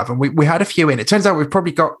might have, and we had a few in. It turns out we've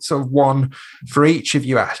probably got sort of one for each of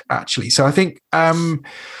you actually. So I think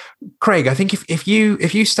Craig, I think if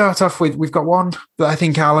you start off with, we've got one that I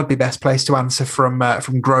think Al would be best placed to answer from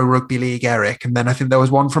Grow Rugby League, Eric, and then I think there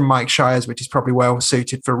was one from Mike Shires, which is probably well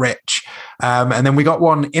suited for Rich, and then we got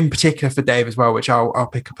one in particular for Dave as well, which I'll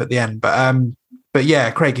pick up at the end. But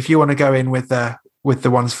yeah, Craig, if you want to go in with the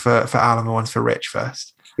ones for Al and the ones for Rich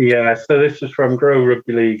first. Yeah, so this is from Grow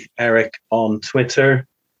Rugby League, Eric, on Twitter,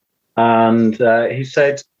 and he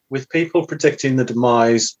said, with people predicting the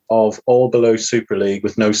demise of all below Super League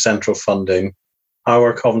with no central funding, how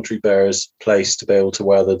are Coventry Bears placed to be able to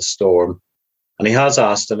weather the storm? And he has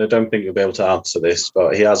asked, and I don't think you'll be able to answer this,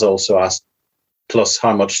 but he has also asked, plus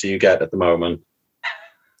how much do you get at the moment?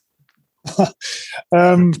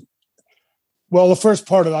 Well, the first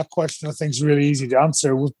part of that question I think is really easy to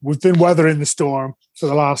answer. We've been weathering the storm for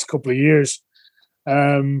the last couple of years.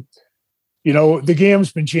 The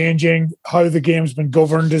game's been changing. How the game's been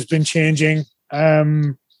governed has been changing.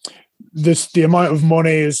 The amount of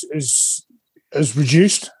money is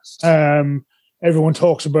reduced. Everyone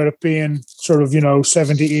talks about it being sort of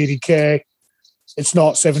 70, 80k. It's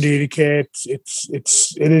not 70, 80k.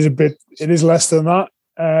 It is less than that.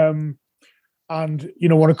 And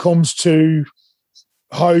when it comes to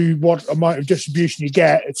what amount of distribution you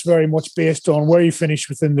get. It's very much based on where you finish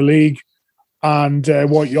within the league and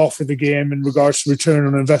what you offer the game in regards to return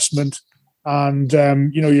on investment and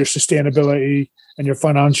your sustainability and your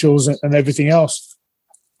financials and everything else.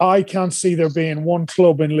 I can't see there being one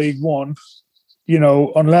club in League One,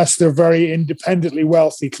 unless they're very independently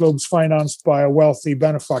wealthy clubs financed by a wealthy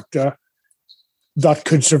benefactor, that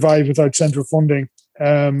could survive without central funding.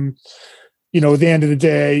 At the end of the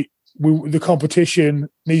day, the competition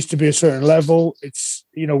needs to be a certain level. It's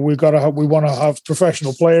we want to have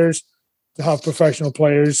professional players. To have professional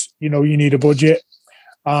players, you need a budget,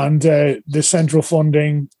 and the central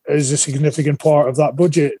funding is a significant part of that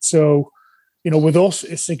budget. So, with us,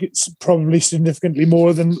 it's probably significantly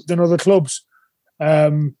more than other clubs.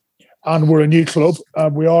 And we're a new club.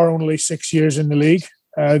 We are only 6 years in the league.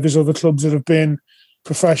 There's other clubs that have been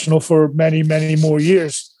professional for many, many more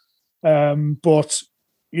years. But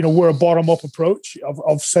we're a bottom-up approach.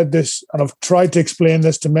 I've said this, and I've tried to explain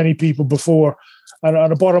this to many people before. And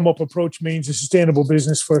a bottom-up approach means a sustainable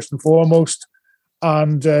business first and foremost,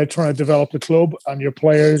 and trying to develop the club and your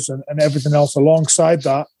players and everything else alongside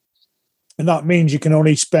that. And that means you can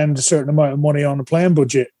only spend a certain amount of money on a playing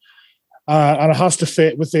budget. And it has to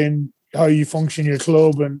fit within how you function your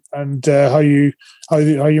club and how you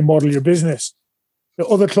model your business. The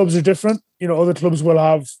other clubs are different. Other clubs will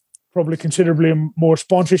have probably considerably more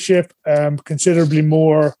sponsorship, considerably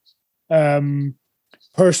more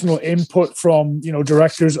personal input from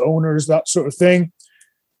directors, owners, that sort of thing.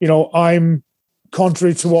 I'm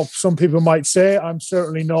contrary to what some people might say. I'm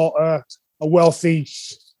certainly not a wealthy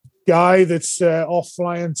guy that's off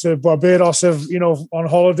flying to Barbados on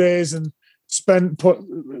holidays and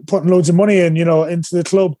putting loads of money into the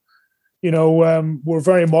club. We're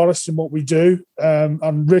very modest in what we do,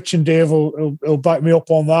 and Rich and Dave will back me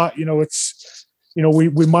up on that. It's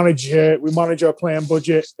we manage our playing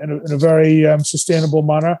budget in a very sustainable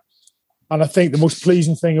manner, and I think the most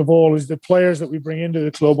pleasing thing of all is the players that we bring into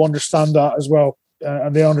the club understand that as well,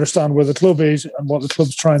 and they understand where the club is and what the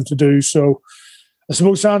club's trying to do. So, I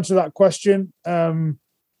suppose to answer that question, in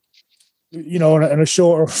a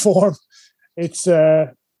shorter form, it's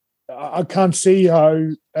I can't see how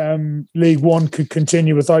League One could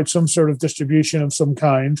continue without some sort of distribution of some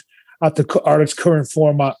kind at its current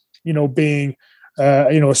format. Being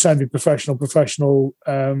a semi-professional, professional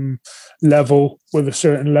level with a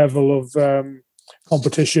certain level of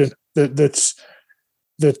competition that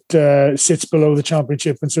sits below the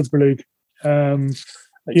Championship and Super League. When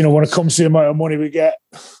it comes to the amount of money we get,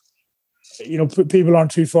 people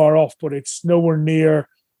aren't too far off, but it's nowhere near.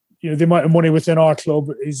 The amount of money within our club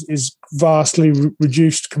is vastly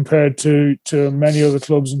reduced compared to many other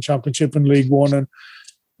clubs in Championship and League One, and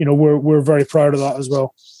we're very proud of that as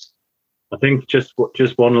well. I think just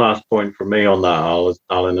one last point from me on that,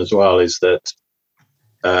 Alan, as well, is that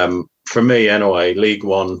for me anyway, League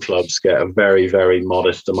One clubs get a very, very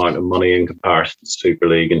modest amount of money in comparison to Super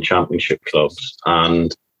League and Championship clubs,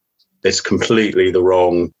 and it's completely the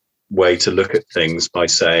wrong way to look at things by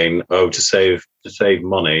saying, to save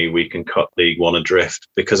money we can cut League One adrift,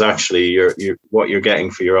 because actually you're what you're getting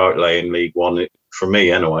for your outlay in League One, for me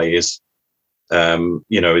anyway, is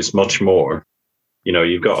much more.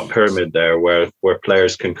 You've got a pyramid there where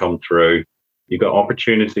players can come through. You've got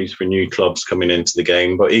opportunities for new clubs coming into the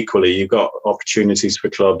game, but equally you've got opportunities for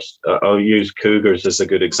clubs. I'll use Cougars as a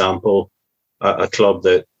good example, a club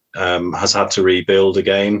that has had to rebuild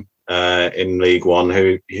again in League One,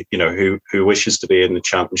 who wishes to be in the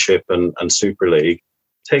Championship and Super League.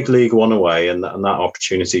 Take League One away, and that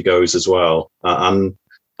opportunity goes as well.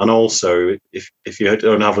 And also, if you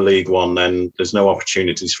don't have a League One, then there's no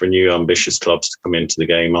opportunities for new ambitious clubs to come into the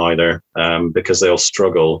game either, because they'll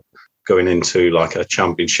struggle going into like a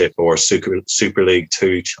Championship or Super League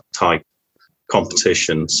 2 type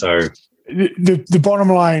competition. So the bottom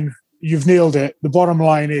line, you've nailed it. The bottom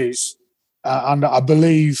line is, and I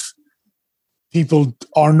believe people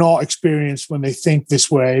are not experienced when they think this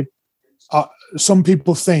way. Some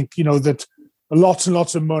people think, that lots and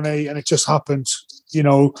lots of money and it just happens,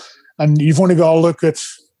 and you've only got to look at,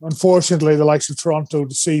 unfortunately, the likes of Toronto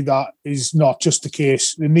to see that is not just the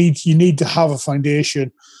case. You need to have a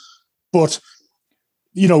foundation, but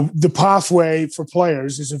the pathway for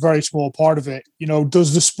players is a very small part of it.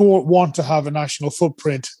 Does the sport want to have a national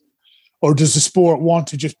footprint, or does the sport want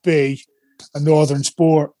to just be a northern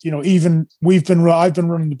sport? Even I've been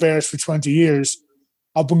running the Bears for 20 years.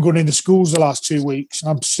 I've been going into schools the last 2 weeks,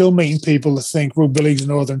 and I'm still meeting people that think rugby league's a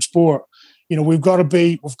northern sport. We've got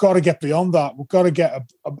to get beyond that. We've got to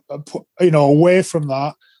get away from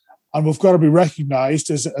that, and we've got to be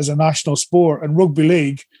recognised as a national sport. And rugby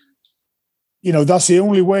league, that's the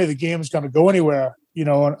only way the game is going to go anywhere.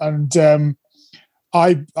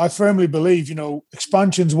 I firmly believe,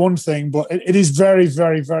 expansion's one thing, but it is very,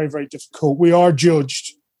 very, very, very difficult. We are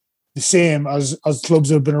judged the same as clubs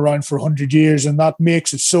that have been around for 100 years, and that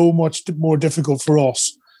makes it so much more difficult for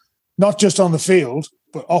us, not just on the field,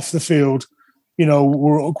 but off the field.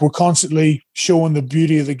 We're constantly showing the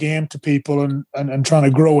beauty of the game to people and trying to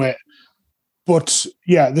grow it. But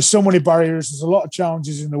yeah, there's so many barriers. There's a lot of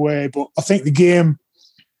challenges in the way, but I think the game,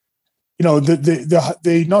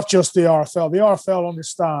 the not just the RFL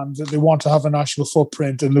understands that they want to have a national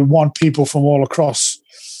footprint and they want people from all across,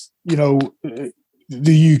 the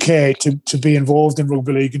UK to be involved in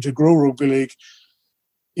rugby league and to grow rugby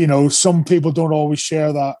league. Some people don't always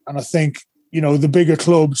share that, and I think the bigger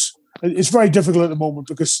clubs. It's very difficult at the moment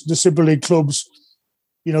because the Super League clubs,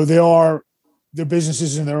 they're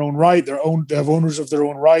businesses in their own right. They have owners of their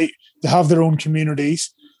own right. They have their own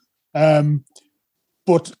communities.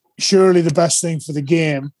 But surely the best thing for the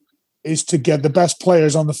game is to get the best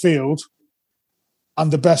players on the field and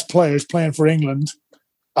the best players playing for England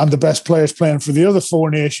and the best players playing for the other four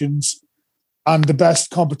nations and the best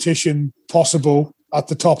competition possible at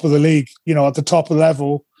the top of the league, at the top of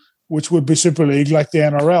level, which would be Super League like the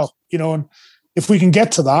NRL. And if we can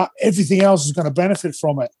get to that, everything else is going to benefit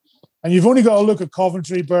from it. And you've only got to look at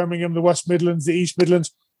Coventry, Birmingham, the West Midlands, the East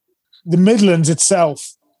Midlands. The Midlands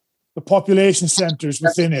itself, the population centres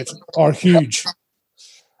within it are huge.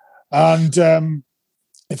 And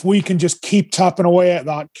if we can just keep tapping away at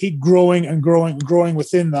that, keep growing and growing and growing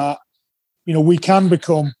within that, we can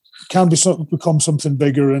become something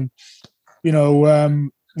bigger. And,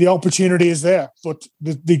 the opportunity is there. But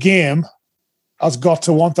the game has got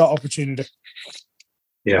to want that opportunity.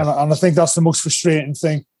 Yeah. And I think that's the most frustrating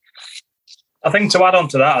thing. I think to add on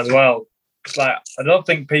to that as well, it's like I don't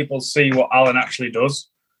think people see what Alan actually does.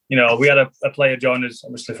 We had a player join us,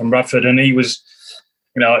 obviously from Bradford, and he was,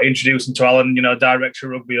 introducing to Alan, Director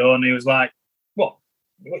of Rugby, and he was like, "What?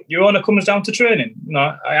 Your owner comes down to training?"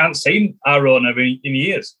 I hadn't seen our owner in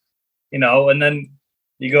years, And then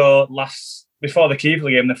you go before the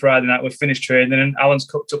Keighley game, the Friday night, we finished training, and Alan's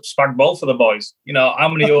cooked up spag bol for the boys. How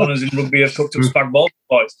many owners in rugby have cooked up spag bol for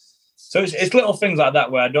the boys? So it's little things like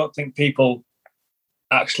that where I don't think people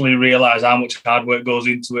actually realise how much hard work goes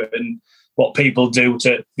into it and what people do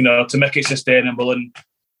to make it sustainable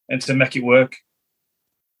and to make it work.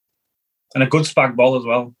 And a good spag bol as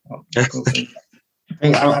well.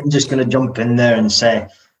 I'm just going to jump in there and say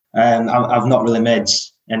I've not really made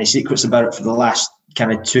any secrets about it for the last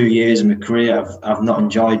kind of 2 years of my career. I've not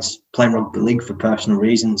enjoyed playing rugby league for personal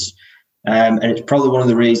reasons. And it's probably one of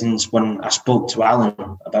the reasons when I spoke to Alan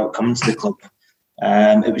about coming to the club,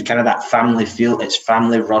 it was kind of that family feel. It's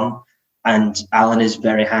family run, and Alan is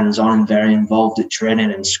very hands-on and very involved at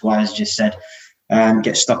training. And Squires just said,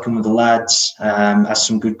 get stuck in with the lads, has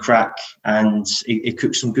some good crack, and he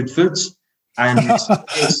cooks some good foods. And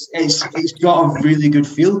it's got a really good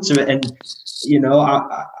feel to it. And,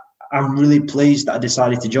 I'm really pleased that I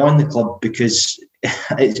decided to join the club because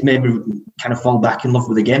it's made me kind of fall back in love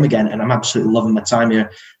with the game again. And I'm absolutely loving my time here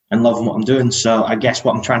and loving what I'm doing. So I guess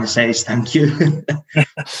what I'm trying to say is thank you.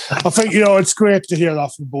 I think, it's great to hear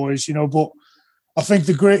that from boys, but I think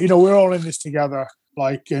we're all in this together.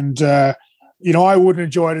 And I wouldn't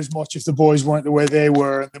enjoy it as much if the boys weren't the way they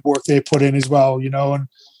were and the work they put in as well, and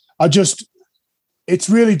it's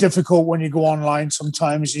really difficult when you go online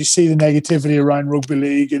sometimes. You see the negativity around rugby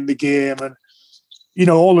league and the game and,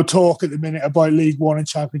 all the talk at the minute about League One and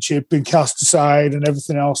Championship being cast aside and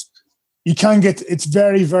everything else. It's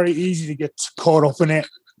very, very easy to get caught up in it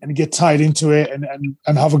and get tied into it and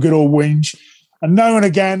have a good old whinge. And now and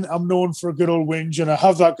again, I'm known for a good old whinge, and I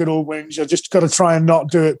have that good old whinge. I just got to try and not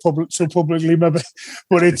do it publicly maybe.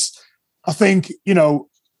 But I think,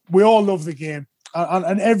 we all love the game.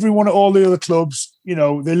 And everyone at all the other clubs,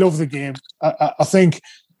 they love the game. I think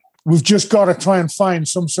we've just got to try and find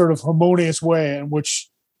some sort of harmonious way in which,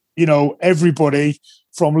 everybody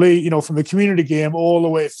from from the community game all the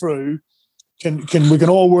way through we can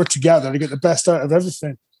all work together to get the best out of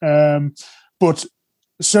everything. But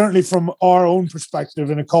certainly from our own perspective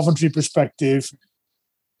and a Coventry perspective,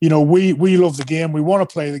 we love the game. We want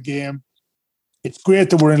to play the game. It's great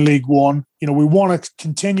that we're in League One. We want to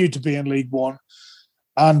continue to be in League One.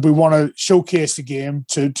 And we want to showcase the game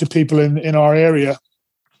to people in our area.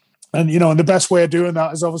 And, and the best way of doing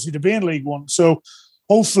that is obviously to be in League One. So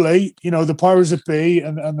hopefully, the powers that be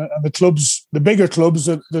and the clubs, the bigger clubs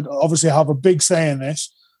that obviously have a big say in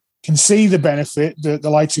this, can see the benefit that the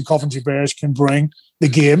likes of Coventry Bears can bring the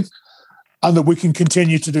game, and that we can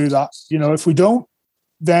continue to do that. If we don't,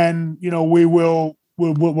 then, we will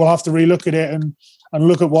we'll have to relook at it and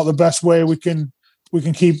look at what the best way we can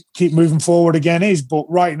keep moving forward again is. But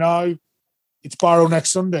right now, it's Barrow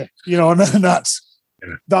next Sunday, and that's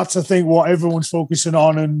I think what everyone's focusing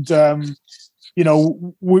on. And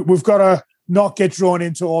we've got to not get drawn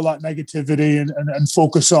into all that negativity and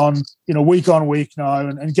focus on week on week now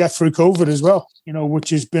and get through COVID as well, which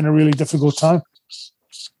has been a really difficult time.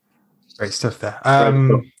 Great stuff there.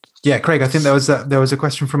 Yeah, Craig, I think there was a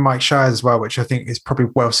question from Mike Shires as well, which I think is probably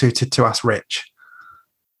well suited to ask Rich.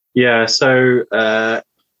 Yeah, so let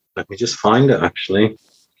me just find it, actually.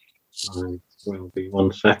 Will be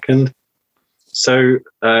 1 second. So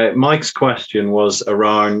Mike's question was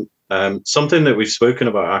around something that we've spoken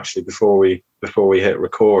about actually before we hit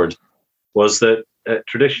record, was that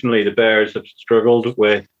traditionally the Bears have struggled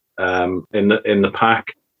with in the pack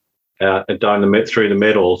through the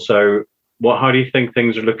middle. So how do you think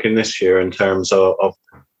things are looking this year in terms of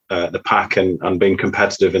the pack and being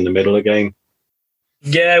competitive in the middle again?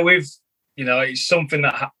 Yeah, it's something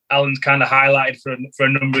that Alan's kind of highlighted for a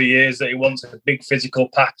number of years, that he wants a big physical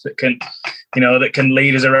pack that can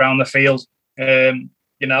lead us around the field.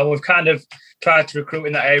 We've kind of tried to recruit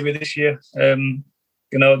in that area this year.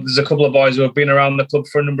 There's a couple of boys who have been around the club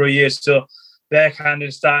for a number of years, so they're kind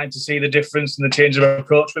of starting to see the difference and the change of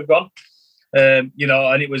approach we've gone. And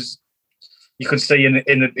it was, you could see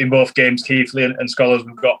in both games, Keithley and Scholars,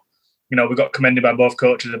 we got commended by both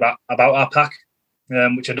coaches about our pack,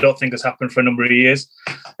 which I don't think has happened for a number of years.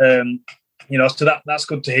 So that's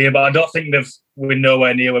good to hear, but I don't think we're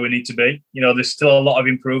nowhere near where we need to be. There's still a lot of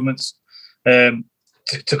improvements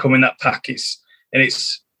to come in that pack. They're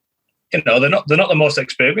not the most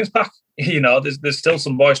experienced pack. There's still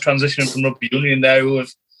some boys transitioning from rugby union there who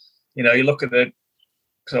have, you look at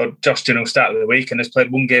Josh Ginn, who started the week and has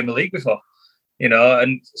played one game of league before,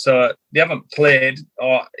 and so they haven't played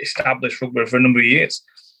or established rugby for a number of years.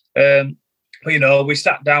 But we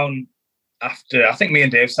sat down after, I think me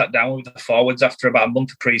and Dave sat down with the forwards after about a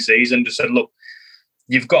month of pre-season, just said, look,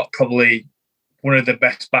 you've got probably one of the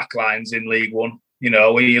best back lines in League One.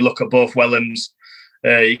 When you look at both Wellhams,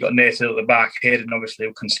 you've got Nathan at the back, Hayden obviously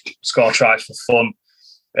who can score tries for fun,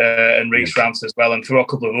 and Reece Rance as well, and throw a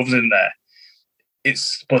couple of others in there.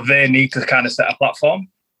 But they need to kind of set a platform,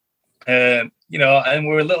 and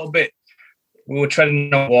we were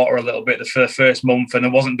treading on water a little bit for the first month, and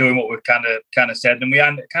it wasn't doing what we kind of said. And we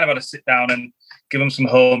kind of had to sit down and give them some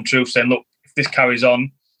home truth, saying, look, if this carries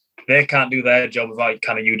on, they can't do their job without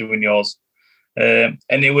kind of you doing yours. And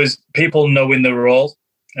it was people knowing the role.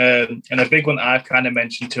 And a big one I've kind of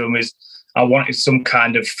mentioned to them is I wanted some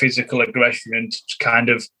kind of physical aggression and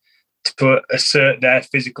to assert their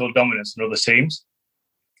physical dominance in other teams.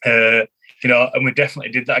 And we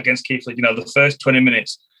definitely did that against Keithley. The first 20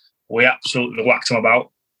 minutes, we absolutely whacked them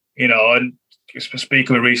about, and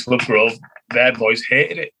speaking with Reece Lovegrove, their boys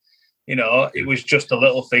hated it. It was just the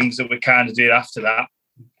little things that we kind of did after that,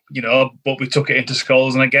 but we took it into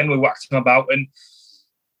Skulls, and again, we whacked them about, and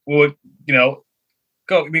we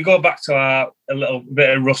go back to a little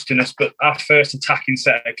bit of rustiness, but our first attacking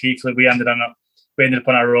set at Keithley, we ended up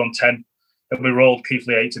on our own 10, and we rolled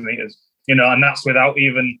Keithley 80 metres, and that's without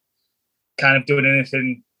even kind of doing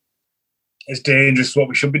anything as dangerous as what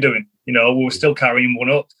we should be doing. We were still carrying one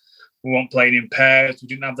up. We weren't playing in pairs. We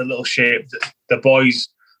didn't have the little shape that the boys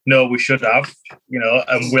know we should have,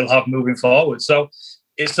 and will have moving forward. So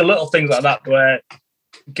it's the little things like that where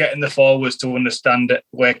getting the forwards to understand that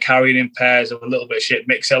we're carrying in pairs of a little bit of shit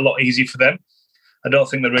makes it a lot easier for them. I don't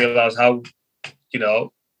think they realise how,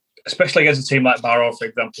 especially against a team like Barrow, for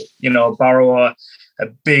example. Barrow are a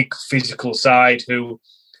big physical side who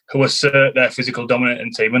assert their physical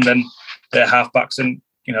dominant team, and then their halfbacks and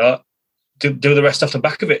do the rest off the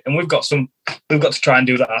back of it. And we've got to try and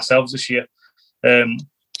do that ourselves this year.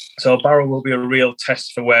 So Barrow will be a real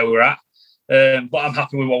test for where we're at. But I'm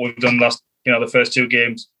happy with what we've done the first two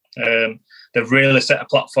games. They've really set a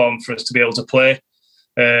platform for us to be able to play.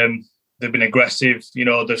 They've been aggressive.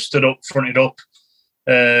 They've stood up, fronted up.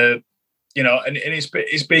 And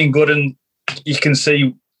it's been good, and you can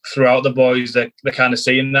see throughout the boys they're kind of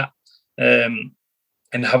seeing that.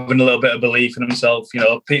 And having a little bit of belief in himself.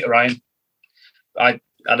 Peter Ryan, I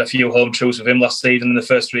had a few home truths with him last season in the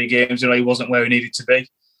first three games. He wasn't where he needed to be.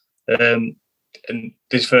 And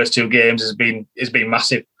these first two games has been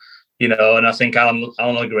massive. And I think Alan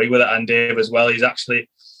will agree with that, and Dave as well. He's actually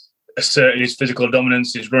asserted his physical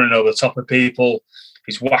dominance. He's running over the top of people.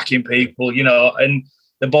 He's whacking people, and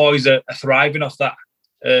the boys are thriving off that.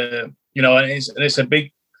 And it's a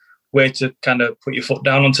big way to kind of put your foot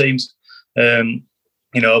down on teams.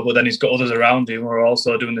 But then he's got others around him who are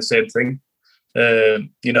also doing the same thing. And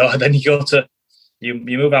then you go to you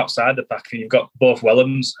move outside the pack and you've got both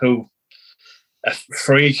Wellhams who are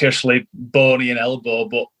freakishly bony and elbow,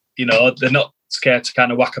 but they're not scared to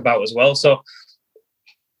kind of whack about as well. So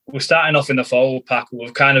we're starting off in the forward pack.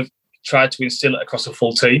 We've kind of tried to instill it across a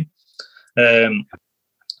full team, and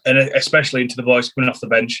especially into the boys coming off the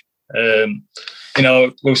bench.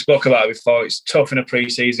 We've spoke about it before. It's tough in a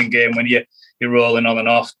pre-season game when you're rolling on and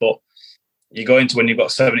off, but you go into when you've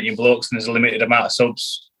got 17 blokes and there's a limited amount of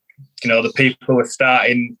subs. The people who are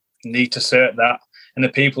starting need to cert that, and the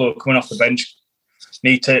people who are coming off the bench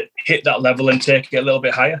need to hit that level and take it a little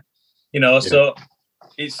bit higher. So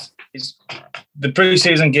it's the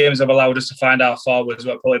pre-season games have allowed us to find our forwards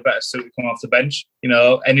who are probably better suited coming off the bench,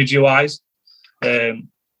 energy-wise, and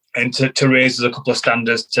to raise us a couple of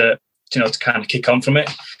standards to kind of kick on from it.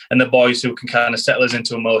 And the boys who can kind of settle us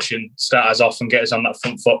into emotion, start us off and get us on that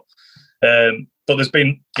front foot. But there's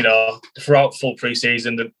been, throughout full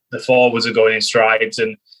pre-season, the forwards are going in strides,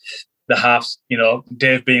 and the halves,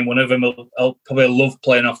 Dave being one of them, I'll probably love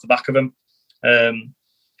playing off the back of him. And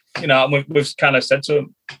we've kind of said to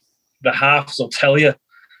him, the halves will tell you,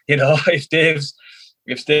 if Dave's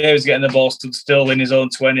getting the ball stood still in his own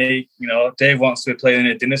 20, Dave wants to be playing in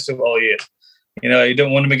a dinner suit all year. You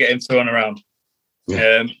don't want to be getting thrown around.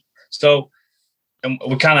 Yeah. And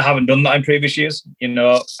we kind of haven't done that in previous years.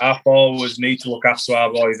 Our forwards need to look after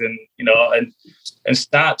our boys and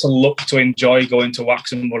start to look to enjoy going to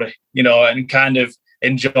wax and worry, and kind of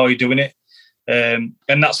enjoy doing it. And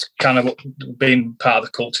that's kind of what been part of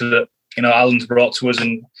the culture that, Alan's brought to us.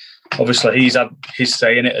 And obviously he's had his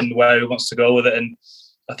say in it and where he wants to go with it. And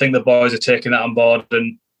I think the boys are taking that on board,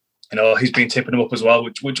 and, he's been tipping them up as well,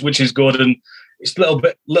 which is good. And it's a little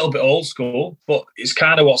bit old school, but it's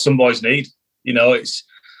kind of what some boys need. It's,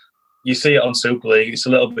 you see it on Super League. It's a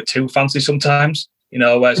little bit too fancy sometimes.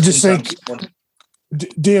 Where I just think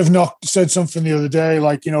Dave Knock said something the other day,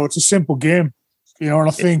 like, it's a simple game, and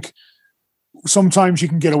I think sometimes you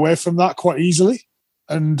can get away from that quite easily.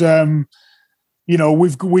 And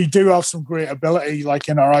we do have some great ability, like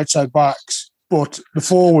in our outside backs, but the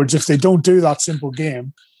forwards, if they don't do that simple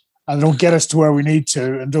game and don't get us to where we need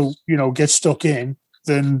to and don't, get stuck in,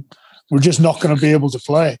 then we're just not going to be able to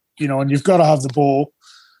play. And you've got to have the ball,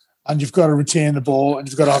 and you've got to retain the ball, and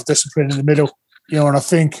you've got to have discipline in the middle. And I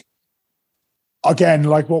think, again,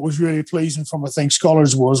 like what was really pleasing from, I think,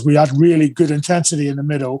 Scholars was we had really good intensity in the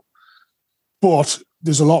middle, but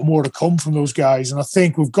there's a lot more to come from those guys. And I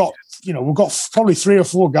think we've got probably 3 or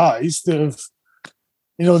 4 guys that have,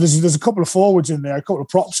 there's a couple of forwards in there, a couple of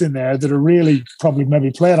props in there that are really probably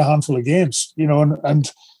maybe playing a handful of games,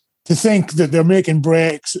 and to think that they're making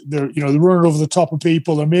breaks, they're running over the top of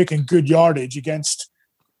people, they're making good yardage against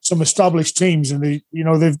some established teams, and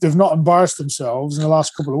they've not embarrassed themselves in the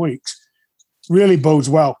last couple of weeks, really bodes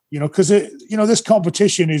well, because this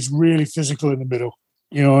competition is really physical in the middle,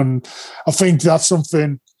 and I think that's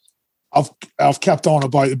something I've kept on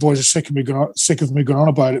about. The boys are sick of me going on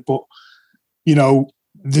about it, but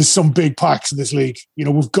there's some big packs in this league.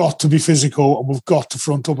 We've got to be physical, and we've got to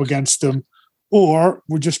front up against them, or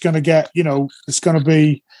we're just going to get, it's going to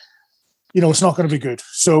be, it's not going to be good.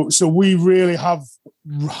 So we really have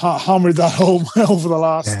hammered that home over the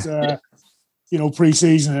last,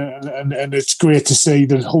 pre-season, and it's great to see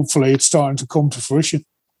that hopefully it's starting to come to fruition.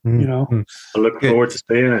 I look forward to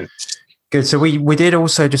seeing it. Good. So we did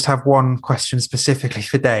also just have one question specifically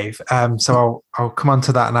for Dave. So I'll come on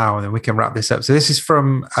to that now, and then we can wrap this up. So this is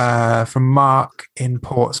from Mark in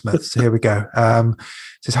Portsmouth. So here we go. It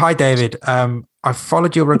says, "Hi David. I've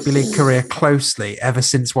followed your rugby league career closely ever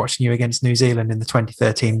since watching you against New Zealand in the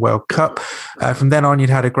 2013 World Cup. From then on, you'd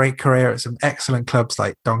had a great career at some excellent clubs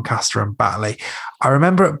like Doncaster and Batley. I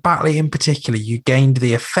remember at Batley in particular, you gained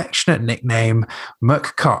the affectionate nickname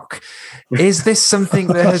McCock. Is this something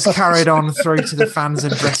that has carried on through to the fans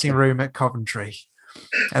and dressing room at Coventry?"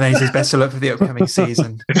 And then he says, "Best of luck for the upcoming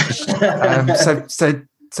season."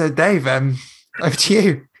 So Dave, over to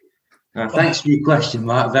you. Thanks for your question,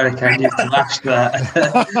 Mark. Very kind of you to ask that.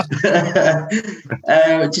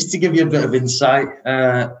 Just to give you a bit of insight,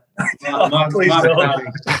 Mark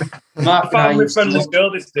family friendly show,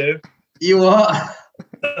 this Dave. You what?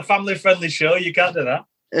 A family friendly show. You can't do that.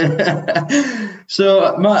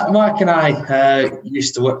 So Mark and I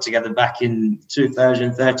used to work together back in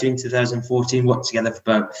 2013, 2014. Worked together for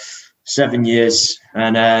about 7 years,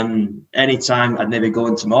 and anytime I'd maybe go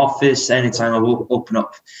into my office, anytime I would open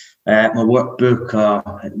up my workbook, or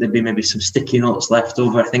there'd be maybe some sticky notes left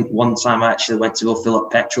over. I think one time I actually went to go fill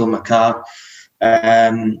up petrol in my car,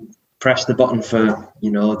 pressed the button for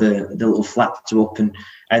the little flap to open,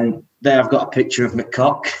 and there I've got a picture of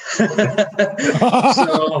McCock.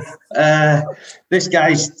 So this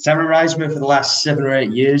guy's terrorised me for the last 7 or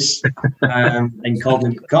 8 years and called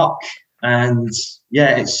me McCock. And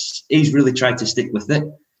yeah, he's really tried to stick with it.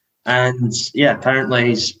 And yeah, apparently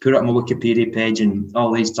he's put it on my Wikipedia page and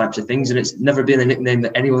all these types of things. And it's never been a nickname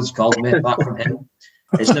that anyone's called me apart from him.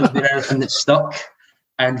 It's never been anything that's stuck.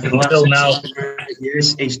 And for the last 6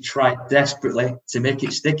 years, he's tried desperately to make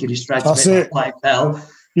it stick. He's tried to make my life hell.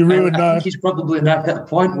 You ruined that. I think he's probably now at a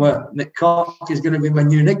point where McCock is going to be my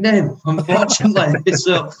new nickname, unfortunately.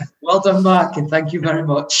 So well done, Mark, and thank you very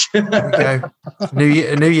much. Okay. New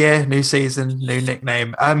year, new season, new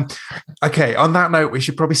nickname. Okay. On that note, we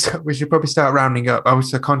should probably start rounding up. I was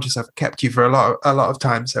so conscious I've kept you for a lot of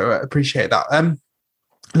time, so I appreciate that.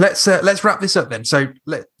 Let's wrap this up then. So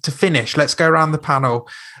to finish, let's go around the panel,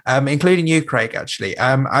 including you, Craig. Actually,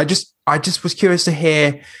 I just was curious to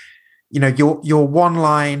hear, your one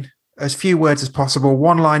line, as few words as possible,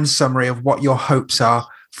 one line summary of what your hopes are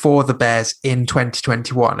for the Bears in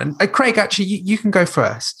 2021. And Craig, actually, you can go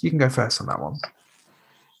first. You can go first on that one.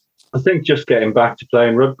 I think just getting back to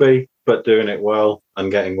playing rugby, but doing it well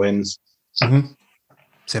and getting wins. Mm-hmm.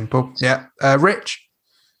 Simple. Yeah. Rich?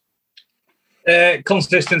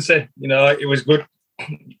 Consistency. It was good.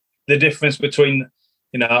 The difference between,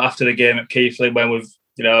 after the game at Keighley when we've,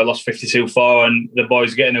 lost 52-4 and the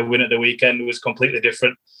boys getting a win at the weekend was completely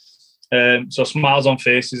different. So smiles on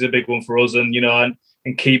face is a big one for us, and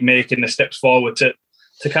and keep making the steps forward to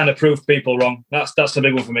kind of prove people wrong. That's the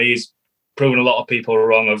big one for me, is proving a lot of people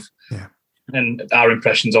wrong and our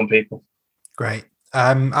impressions on people. Great.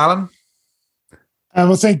 Alan?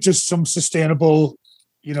 I think just some sustainable,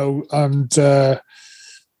 and some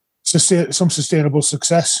sustainable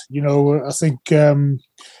success. I think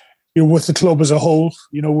with the club as a whole,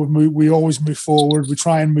 we always move forward. We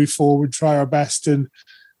try and move forward, try our best, and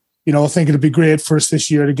I think it'd be great for us this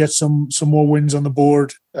year to get some more wins on the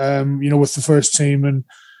board. With the first team, and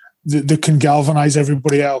that can galvanise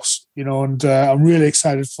everybody else. And I'm really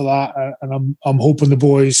excited for that, and I'm hoping the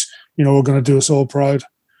boys, are going to do us all proud.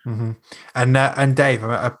 Mm-hmm. And Dave,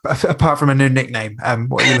 apart from a new nickname,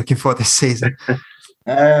 what are you looking for this season?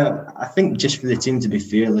 I think just for the team to be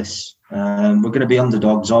fearless. We're going to be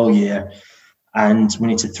underdogs all year, and we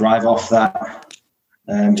need to thrive off that.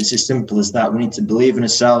 It's as simple as that. We need to believe in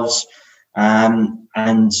ourselves,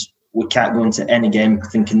 and we can't go into any game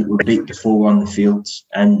thinking that we're beat before we're on the field,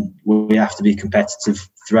 and we have to be competitive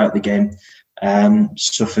throughout the game.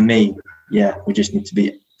 So for me, we just need to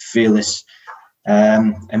be fearless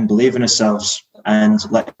and believe in ourselves, and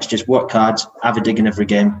let's just work hard, have a dig in every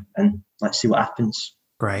game, and let's see what happens.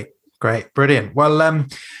 Great, brilliant. Well,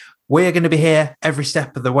 we're going to be here every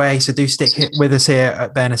step of the way, so do stick with us here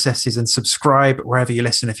at Bare Necessities and subscribe wherever you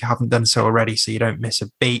listen if you haven't done so already, so you don't miss a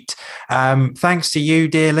beat. Thanks to you,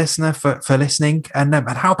 dear listener, for listening. And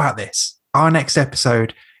how about this? Our next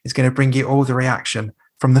episode is going to bring you all the reaction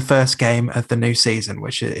from the first game of the new season,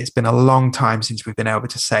 which it's been a long time since we've been able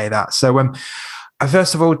to say that. So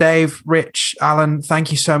first of all, Dave, Rich, Alan, thank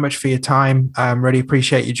you so much for your time. Really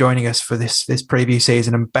appreciate you joining us for this preview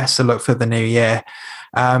season, and best of luck for the new year.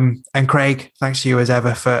 And Craig, thanks to you as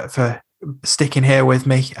ever for sticking here with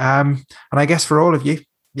me. And I guess for all of you,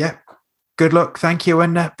 good luck. Thank you,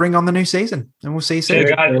 and bring on the new season. And we'll see you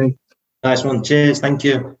soon. Nice one. Cheers. Thank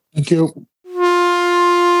you. Thank you.